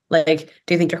 Like,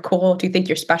 do you think you're cool? Do you think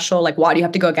you're special? Like, why do you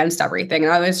have to go against everything?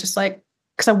 And I was just like,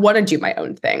 because I want to do my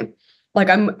own thing. Like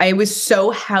I was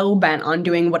so hell-bent on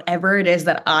doing whatever it is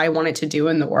that I wanted to do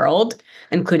in the world,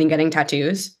 including getting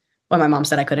tattoos when my mom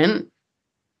said I couldn't.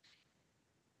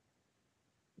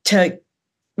 I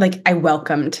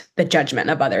welcomed the judgment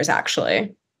of others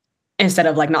actually, instead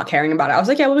of like not caring about it. I was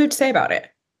like, yeah, what do we have to say about it?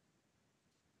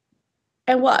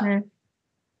 And what? Mm-hmm.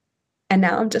 And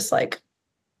now I'm just like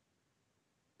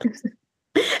the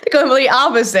complete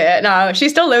opposite. No, she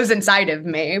still lives inside of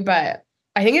me, but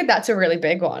I think that's a really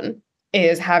big one.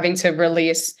 Is having to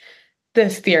release the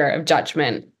fear of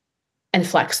judgment and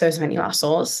flex those mini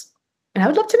muscles. And I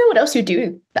would love to know what else you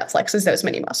do that flexes those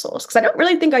mini muscles, because I don't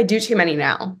really think I do too many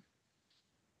now.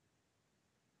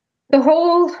 The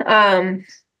whole,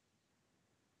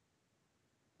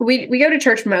 we go to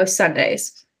church most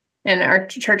Sundays, and our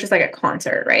church is like a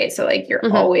concert, right? So like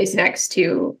you're always next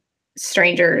to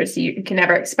strangers. You can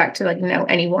never expect to like know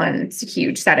anyone. It's a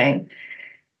huge setting.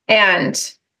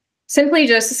 And simply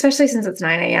just, especially since it's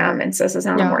 9 a.m. and Sis is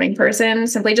not a morning person,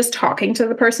 simply just talking to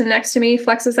the person next to me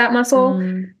flexes that muscle.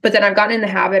 But then I've gotten in the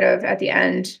habit of, at the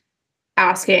end,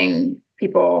 asking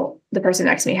people, the person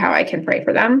next to me, how I can pray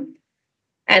for them.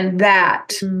 And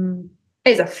that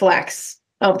is a flex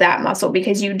of that muscle,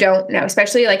 because you don't know,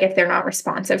 especially like if they're not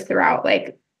responsive throughout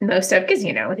like most of, because,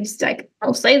 you know, he's like,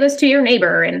 oh, say this to your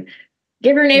neighbor and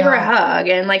give your neighbor a hug.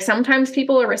 And like, sometimes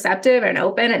people are receptive and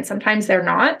open and sometimes they're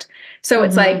not. So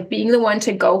it's like being the one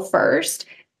to go first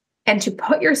and to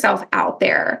put yourself out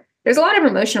there. There's a lot of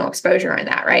emotional exposure in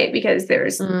that, right? Because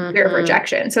there's fear of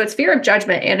rejection. So it's fear of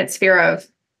judgment and it's fear of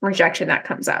rejection that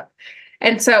comes up.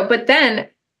 And so, but then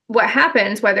what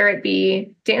happens, whether it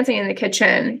be dancing in the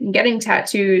kitchen, getting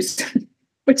tattoos,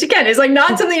 which again is like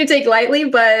not something to take lightly,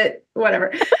 but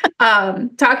whatever.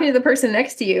 Talking to the person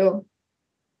next to you,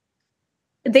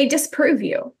 they disprove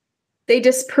you. They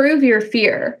disprove your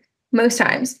fear most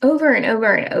times over and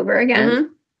over and over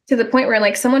again, to the point where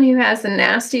like someone who has the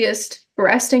nastiest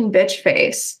resting bitch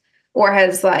face or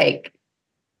has like,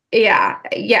 yeah,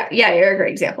 you're a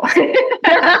great example.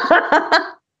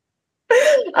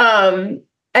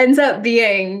 Ends up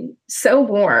being so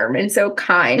warm and so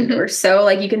kind, or so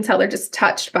like you can tell they're just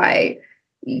touched by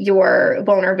your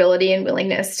vulnerability and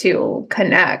willingness to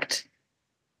connect.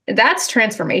 That's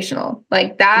transformational.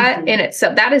 Like that in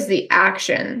itself, that is the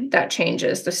action that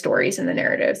changes the stories and the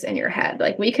narratives in your head.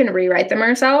 Like we can rewrite them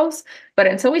ourselves, but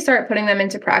until we start putting them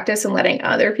into practice and letting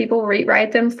other people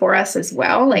rewrite them for us as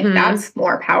well, like that's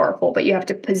more powerful, but you have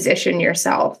to position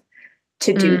yourself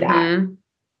to do that.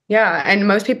 Yeah. And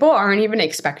most people aren't even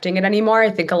expecting it anymore. I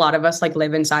think a lot of us like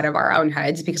live inside of our own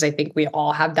heads, because I think we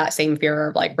all have that same fear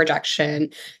of like rejection,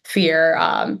 fear,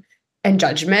 and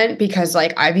judgment. Because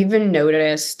like I've even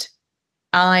noticed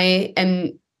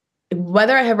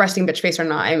whether I have resting bitch face or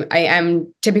not, I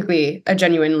am typically a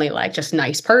genuinely like just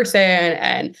nice person.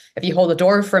 And if you hold the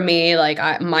door for me, like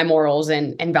my morals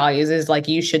and values is like,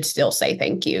 you should still say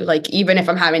thank you. Like, even if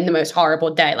I'm having the most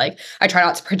horrible day, like I try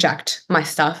not to project my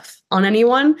stuff on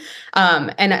anyone.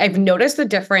 And I've noticed the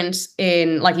difference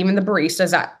in like even the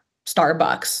baristas at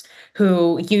Starbucks,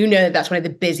 who, you know, that's one of the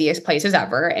busiest places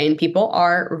ever. And people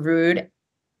are rude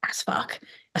as fuck,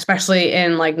 especially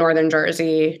in like Northern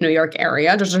Jersey, New York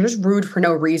area. They're just rude for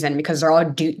no reason because they're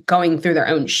all going through their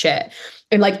own shit.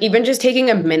 And like even just taking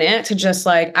a minute to just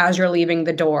like, as you're leaving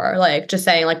the door, like just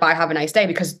saying like, bye, have a nice day,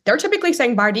 because they're typically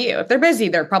saying bye to you. If they're busy,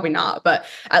 they're probably not, but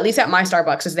at least at my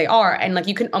Starbucks as they are. And like,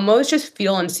 you can almost just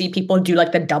feel and see people do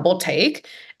like the double take.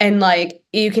 And like,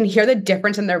 you can hear the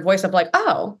difference in their voice of like,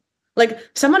 oh, like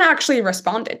someone actually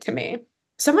responded to me.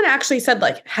 Someone actually said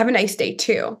like, have a nice day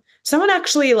too. Someone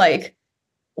actually like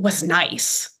was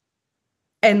nice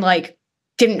and like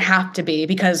didn't have to be,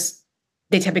 because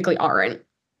they typically aren't.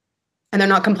 And they're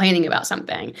not complaining about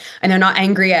something, and they're not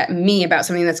angry at me about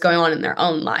something that's going on in their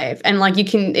own life. And like, you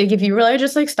can, if you really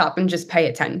just like stop and just pay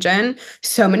attention,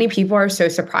 so many people are so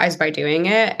surprised by doing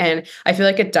it. And I feel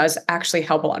like it does actually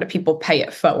help a lot of people pay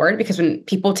it forward, because when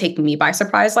people take me by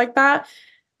surprise like that,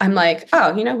 I'm like,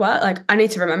 oh, you know what? Like, I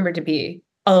need to remember to be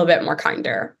a little bit more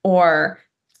kinder, or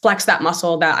flex that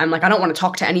muscle that I'm like, I don't want to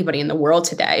talk to anybody in the world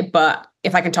today, but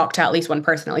if I can talk to at least one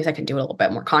person, at least I can do it a little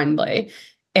bit more kindly.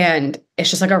 And it's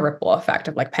just like a ripple effect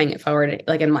of like paying it forward,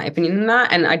 like in my opinion in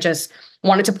that. And I just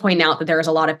wanted to point out that there's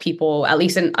a lot of people, at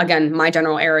least in, again, my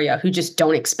general area, who just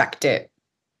don't expect it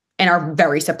and are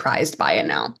very surprised by it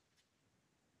now.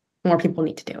 More people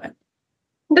need to do it.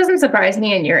 It doesn't surprise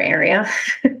me in your area,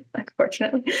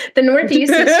 unfortunately. The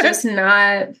Northeast is just not,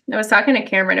 I was talking to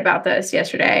Cameron about this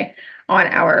yesterday on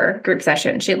our group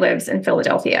session. She lives in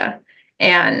Philadelphia,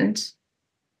 and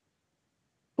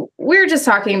we were just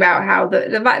talking about how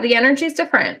the energy is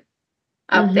different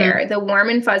up there. The warm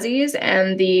and fuzzies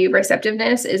and the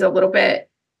receptiveness is a little bit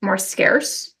more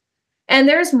scarce. And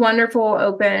there's wonderful,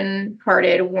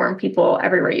 open-hearted, warm people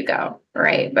everywhere you go,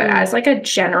 right? But as like a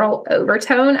general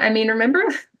overtone, I mean, remember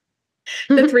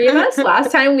the three of us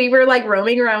last time we were like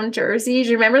roaming around Jersey? Do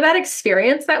you remember that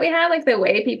experience that we had? Like the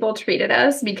way people treated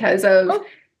us because of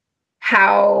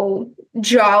how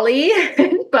jolly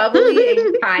and bubbly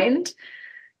and kind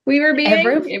we were being.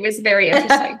 It was very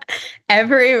interesting.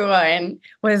 Everyone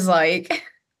was like,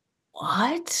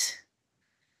 what?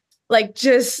 Like,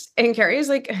 just, and Carrie's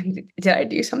like, did I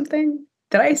do something?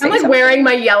 Did I say I'm like something? wearing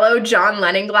my yellow John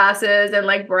Lennon glasses and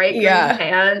like bright green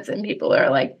pants, and people are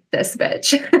like, this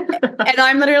bitch. And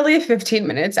I'm literally 15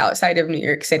 minutes outside of New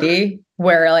York City,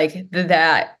 where like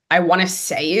that I want to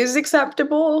say is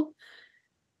acceptable.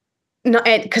 No,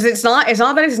 because it's not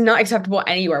that it's not acceptable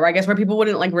anywhere. I guess where people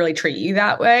wouldn't like really treat you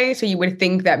that way. So you would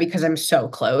think that because I'm so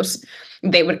close,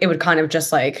 it would kind of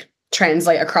just like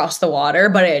translate across the water,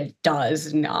 but it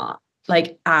does not,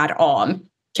 like, at all.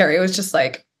 Carrie was just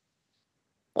like,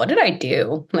 what did I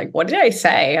do? Like, what did I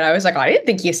say? And I was like, I didn't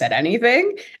think you said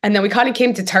anything. And then we kind of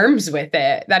came to terms with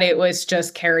it, that it was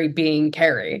just Carrie being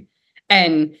Carrie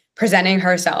and presenting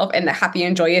herself in the happy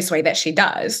and joyous way that she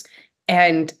does.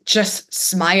 And just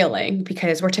smiling,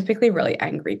 because we're typically really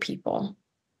angry people.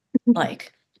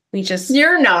 Like, we just...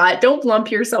 You're not. Don't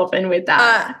lump yourself in with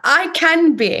that. I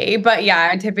can be, but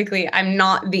yeah, I'm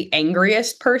not the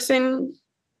angriest person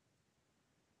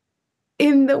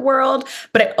in the world,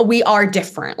 but we are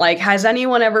different. Like, have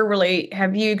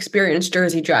you experienced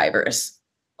Jersey drivers?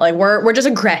 Like, we're just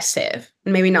aggressive,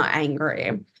 maybe not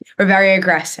angry. We're very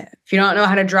aggressive. If you don't know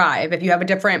how to drive, if you have a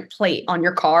different plate on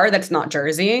your car that's not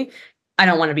Jersey, I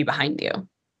don't want to be behind you.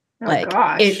 Oh, like,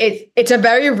 gosh. It's a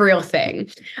very real thing.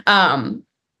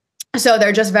 So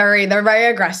they're very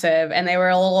aggressive, and they were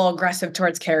a little aggressive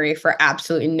towards Carrie for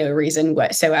absolutely no reason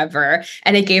whatsoever.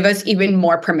 And it gave us even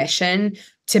more permission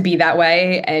to be that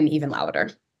way, and even louder.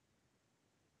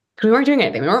 Because we weren't doing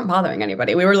anything. We weren't bothering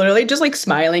anybody. We were literally just like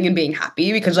smiling and being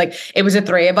happy, because like it was the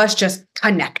three of us just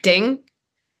connecting.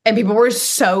 And people were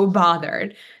so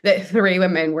bothered that three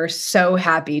women were so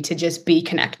happy to just be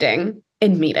connecting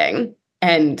and meeting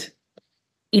and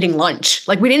eating lunch.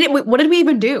 Like, what did we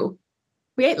even do?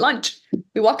 We ate lunch.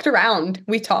 We walked around.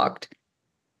 We talked.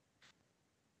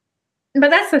 But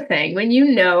that's the thing. When you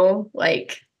know,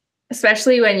 like,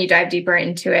 especially when you dive deeper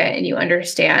into it and you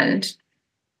understand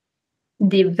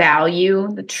the value,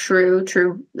 the true,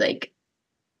 like,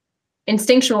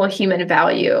 instinctual human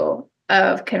value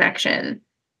of connection,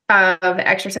 of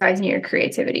exercising your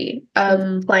creativity,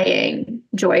 of playing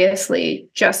joyously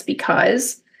just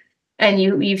because. And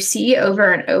you see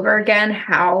over and over again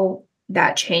how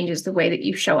that changes the way that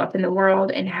you show up in the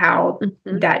world, and how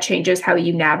that changes how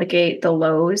you navigate the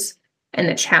lows and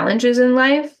the challenges in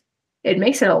life. It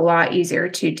makes it a lot easier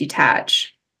to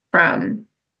detach from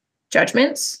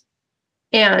judgments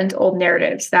and old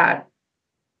narratives that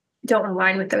don't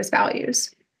align with those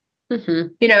values.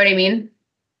 You know what I mean?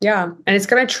 Yeah. And it's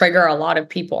going to trigger a lot of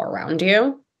people around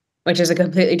you, which is a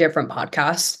completely different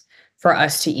podcast for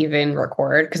us to even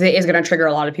record, because it is going to trigger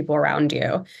a lot of people around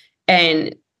you.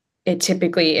 And it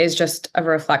typically is just a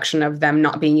reflection of them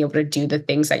not being able to do the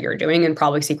things that you're doing, and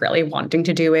probably secretly wanting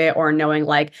to do it, or knowing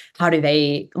like, how are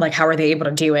they able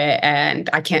to do it? And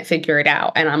I can't figure it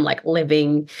out. And I'm like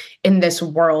living in this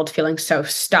world feeling so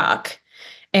stuck.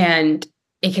 And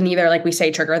it can either, like we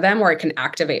say, trigger them, or it can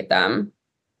activate them.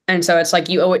 And so it's like,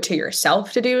 you owe it to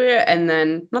yourself to do it. And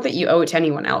then, not that you owe it to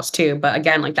anyone else too, but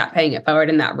again, like that paying it forward,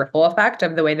 and that ripple effect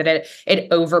of the way that it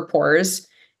overpours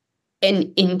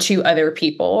and into other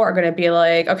people are going to be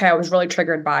like, okay, I was really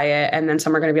triggered by it. And then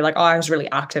some are going to be like, oh, I was really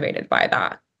activated by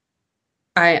that.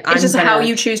 It's just how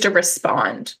you choose to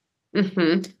respond.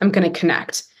 I'm going to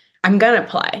connect. I'm going to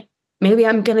play. Maybe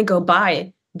I'm going to go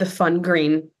buy the fun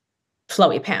green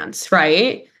flowy pants,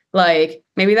 right? Like,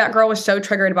 maybe that girl was so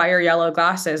triggered by your yellow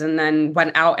glasses and then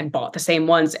went out and bought the same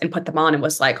ones and put them on and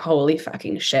was like, holy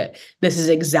fucking shit, this is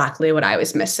exactly what I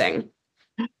was missing.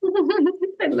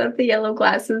 I love the yellow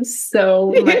glasses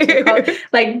so much.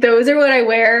 Like, those are what I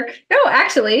wear. No,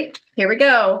 actually, here we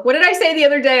go. What did I say the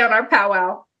other day on our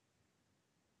powwow?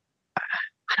 I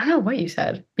don't know what you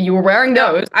said, but you were wearing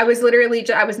those. I was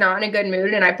literally, I was not in a good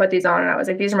mood, and I put these on, and I was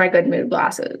like, these are my good mood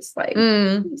glasses. Like,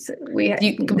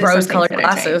 rose-colored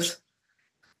glasses. Change.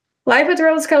 Life with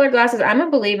rose-colored glasses. I'm a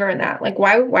believer in that. Like,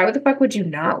 why the fuck would you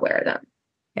not wear them?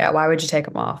 Yeah, why would you take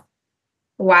them off?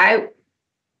 Why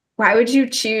would you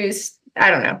choose? I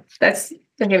don't know.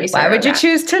 Don't get me started. Why would you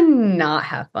choose to not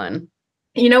have fun?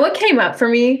 You know what came up for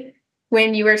me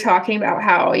when you were talking about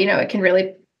how, it can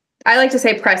really, I like to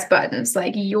say, press buttons,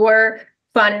 like your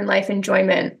fun and life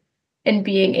enjoyment, and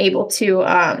being able to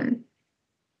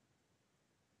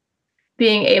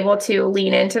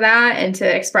lean into that and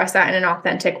to express that in an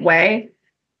authentic way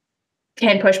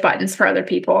can push buttons for other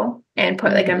people and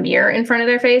put like a mirror in front of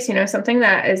their face. Something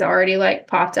that is already like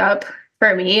popped up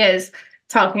for me is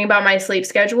talking about my sleep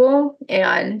schedule,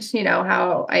 and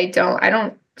how I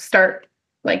don't start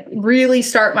my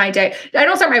day. I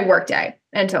don't start my work day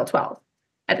until 12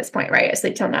 at this point, right? I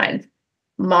sleep till 9.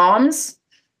 Moms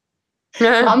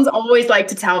always like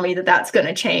to tell me that that's going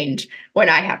to change when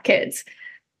I have kids,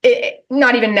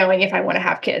 not even knowing if I want to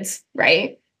have kids,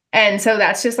 right? And so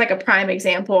that's just like a prime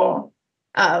example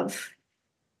of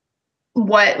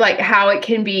how it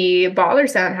can be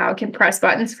bothersome, how it can press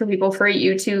buttons for people, for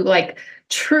you to like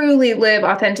truly live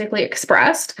authentically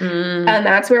expressed. And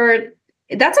that's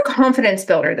a confidence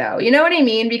builder though. You know what I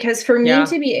mean? Because for me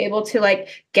to be able to like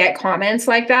get comments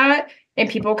like that and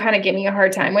people kind of give me a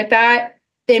hard time with that,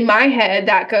 in my head,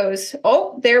 that goes,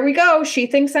 oh, there we go. She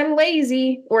thinks I'm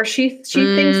lazy, or she thinks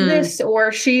this,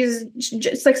 or she's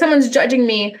just like someone's judging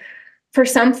me for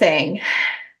something.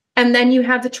 And then you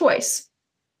have the choice.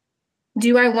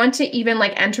 Do I want to even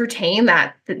like entertain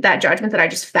that judgment that I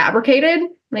just fabricated?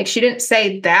 Like, she didn't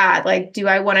say that. Like, do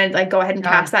I want to like go ahead and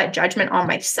pass that judgment on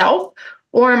myself?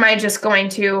 Or am I just going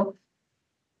to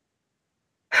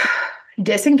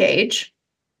disengage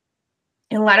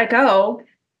and let it go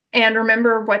and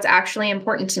remember what's actually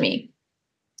important to me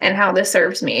and how this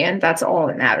serves me? And that's all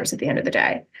that matters at the end of the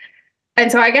day.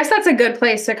 And so I guess that's a good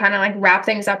place to kind of like wrap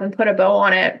things up and put a bow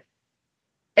on it,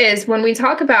 is when we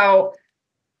talk about,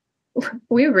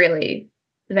 we really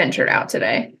ventured out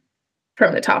today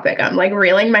from the topic. I'm like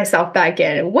reeling myself back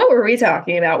in. What were we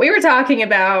talking about? We were talking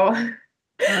about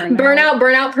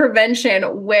burnout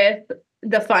prevention with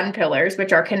the fun pillars,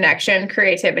 which are connection,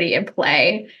 creativity, and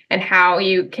play, and how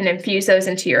you can infuse those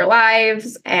into your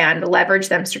lives and leverage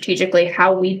them strategically,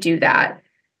 how we do that.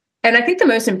 And I think the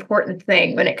most important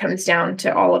thing when it comes down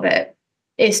to all of it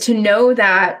is to know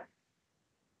that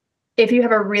if you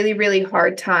have a really, really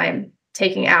hard time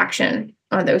taking action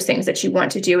on those things that you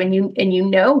want to do, and you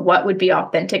know what would be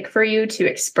authentic for you to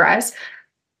express,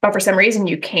 but for some reason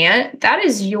you can't, that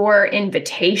is your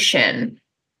invitation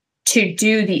to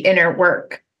do the inner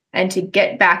work and to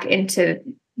get back into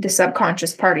the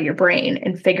subconscious part of your brain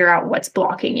and figure out what's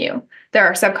blocking you. There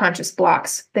are subconscious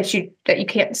blocks that you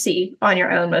can't see on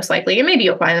your own, most likely. And maybe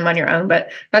you'll find them on your own,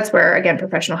 but that's where, again,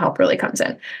 professional help really comes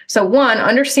in. So one,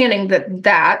 understanding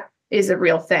that is a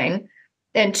real thing.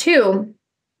 And two,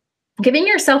 giving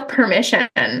yourself permission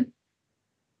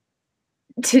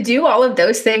to do all of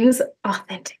those things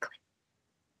authentically.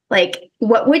 Like,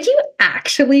 what would you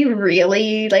actually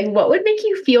really, like, what would make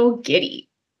you feel giddy?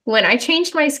 When I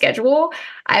changed my schedule,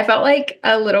 I felt like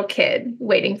a little kid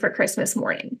waiting for Christmas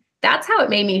morning. That's how it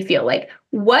made me feel. Like,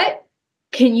 what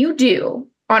can you do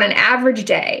on an average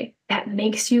day that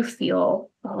makes you feel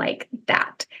like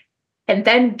that? And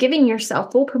then giving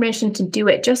yourself full permission to do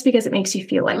it just because it makes you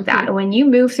feel like that. And when you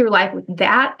move through life with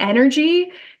that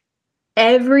energy,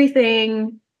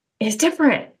 everything is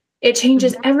different. It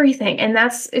changes everything. And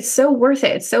it's so worth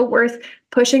it. It's so worth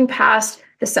pushing past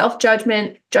the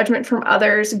self-judgment, judgment from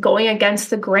others, going against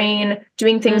the grain,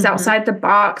 doing things outside the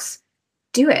box.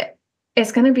 Do it.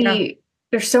 It's going to be,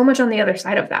 there's so much on the other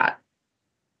side of that.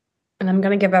 And I'm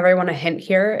going to give everyone a hint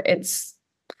here. It's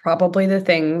probably the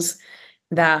things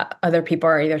that other people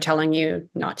are either telling you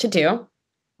not to do,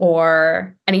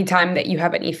 or anytime that you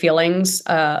have any feelings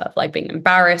of like being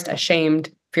embarrassed,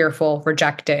 ashamed, fearful,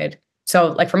 rejected.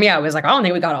 So like for me, I was like, I don't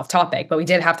think we got off topic, but we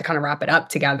did have to kind of wrap it up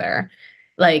together.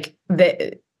 Like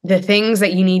the things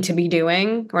that you need to be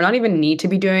doing, or not even need to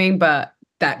be doing, but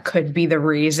that could be the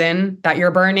reason that you're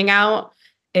burning out,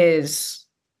 is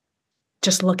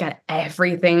just look at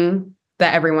everything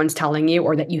that everyone's telling you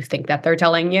or that you think that they're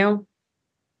telling you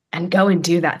and go and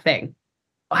do that thing.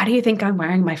 Why do you think I'm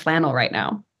wearing my flannel right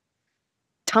now?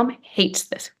 Tom hates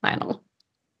this flannel.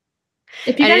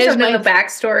 If you guys don't know the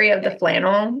backstory of the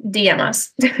flannel, DM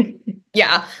us.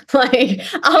 Yeah, like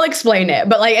I'll explain it.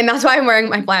 But like, and that's why I'm wearing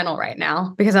my flannel right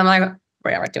now, because I'm like,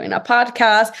 we're doing a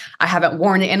podcast. I haven't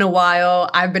worn it in a while.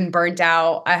 I've been burnt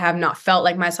out. I have not felt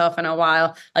like myself in a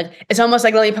while. Like, it's almost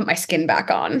like, let me put my skin back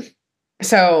on.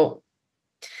 So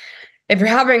if you're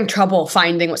having trouble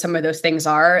finding what some of those things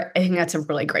are, I think that's a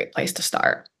really great place to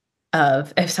start.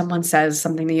 If someone says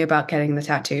something to you about getting the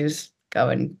tattoos, go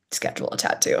and schedule a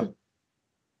tattoo.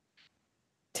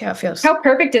 See how it feels. How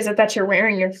perfect is it that you're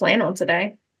wearing your flannel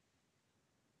today?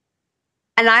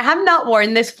 And I have not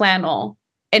worn this flannel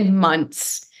in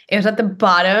months. It was at the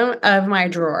bottom of my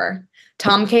drawer.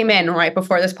 Tom came in right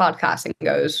before this podcast and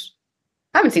goes,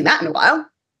 I haven't seen that in a while.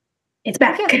 It's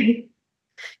back.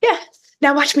 Yeah.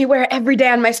 Now watch me wear it every day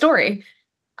on my story.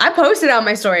 I posted on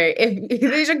my story. If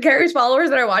these are Carrie's followers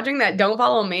that are watching that don't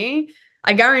follow me,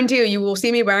 I guarantee you will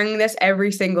see me wearing this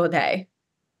every single day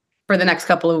for the next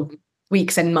couple of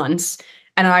weeks and months.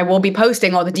 And I will be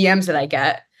posting all the DMs that I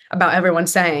get about everyone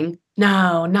saying,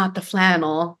 no, not the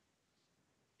flannel.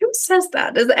 Who says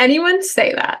that? Does anyone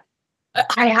say that?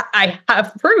 I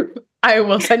have proof. I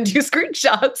will send you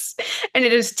screenshots. And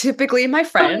it is typically my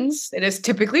friends. It is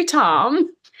typically Tom.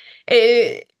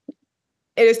 It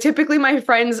is typically my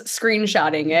friends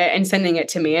screenshotting it and sending it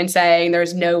to me and saying,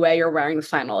 there's no way you're wearing the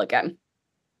flannel again.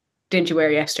 Didn't you wear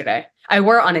it yesterday? I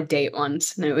wore it on a date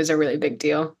once, and it was a really big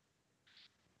deal.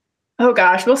 Oh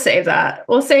gosh, we'll save that.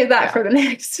 We'll save that for the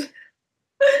next.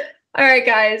 All right,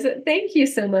 guys. Thank you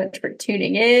so much for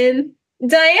tuning in.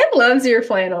 Diane loves your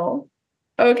flannel.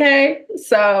 Okay.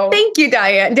 So thank you,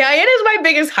 Diane. Diane is my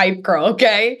biggest hype girl.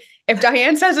 Okay. If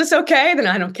Diane says it's okay, then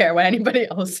I don't care what anybody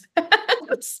else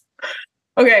says.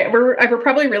 Okay. We're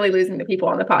probably really losing the people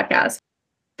on the podcast.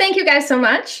 Thank you guys so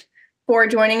much for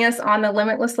joining us on the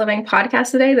Limitless Living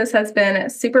podcast today. This has been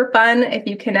super fun. If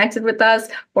you connected with us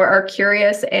or are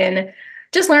curious in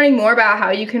just learning more about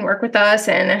how you can work with us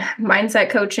and mindset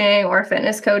coaching or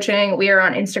fitness coaching, we are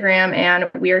on Instagram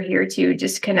and we are here to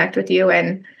just connect with you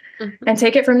and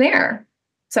take it from there.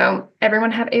 So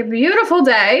everyone have a beautiful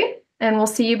day, and we'll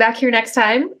see you back here next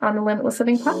time on the Limitless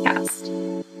Living podcast.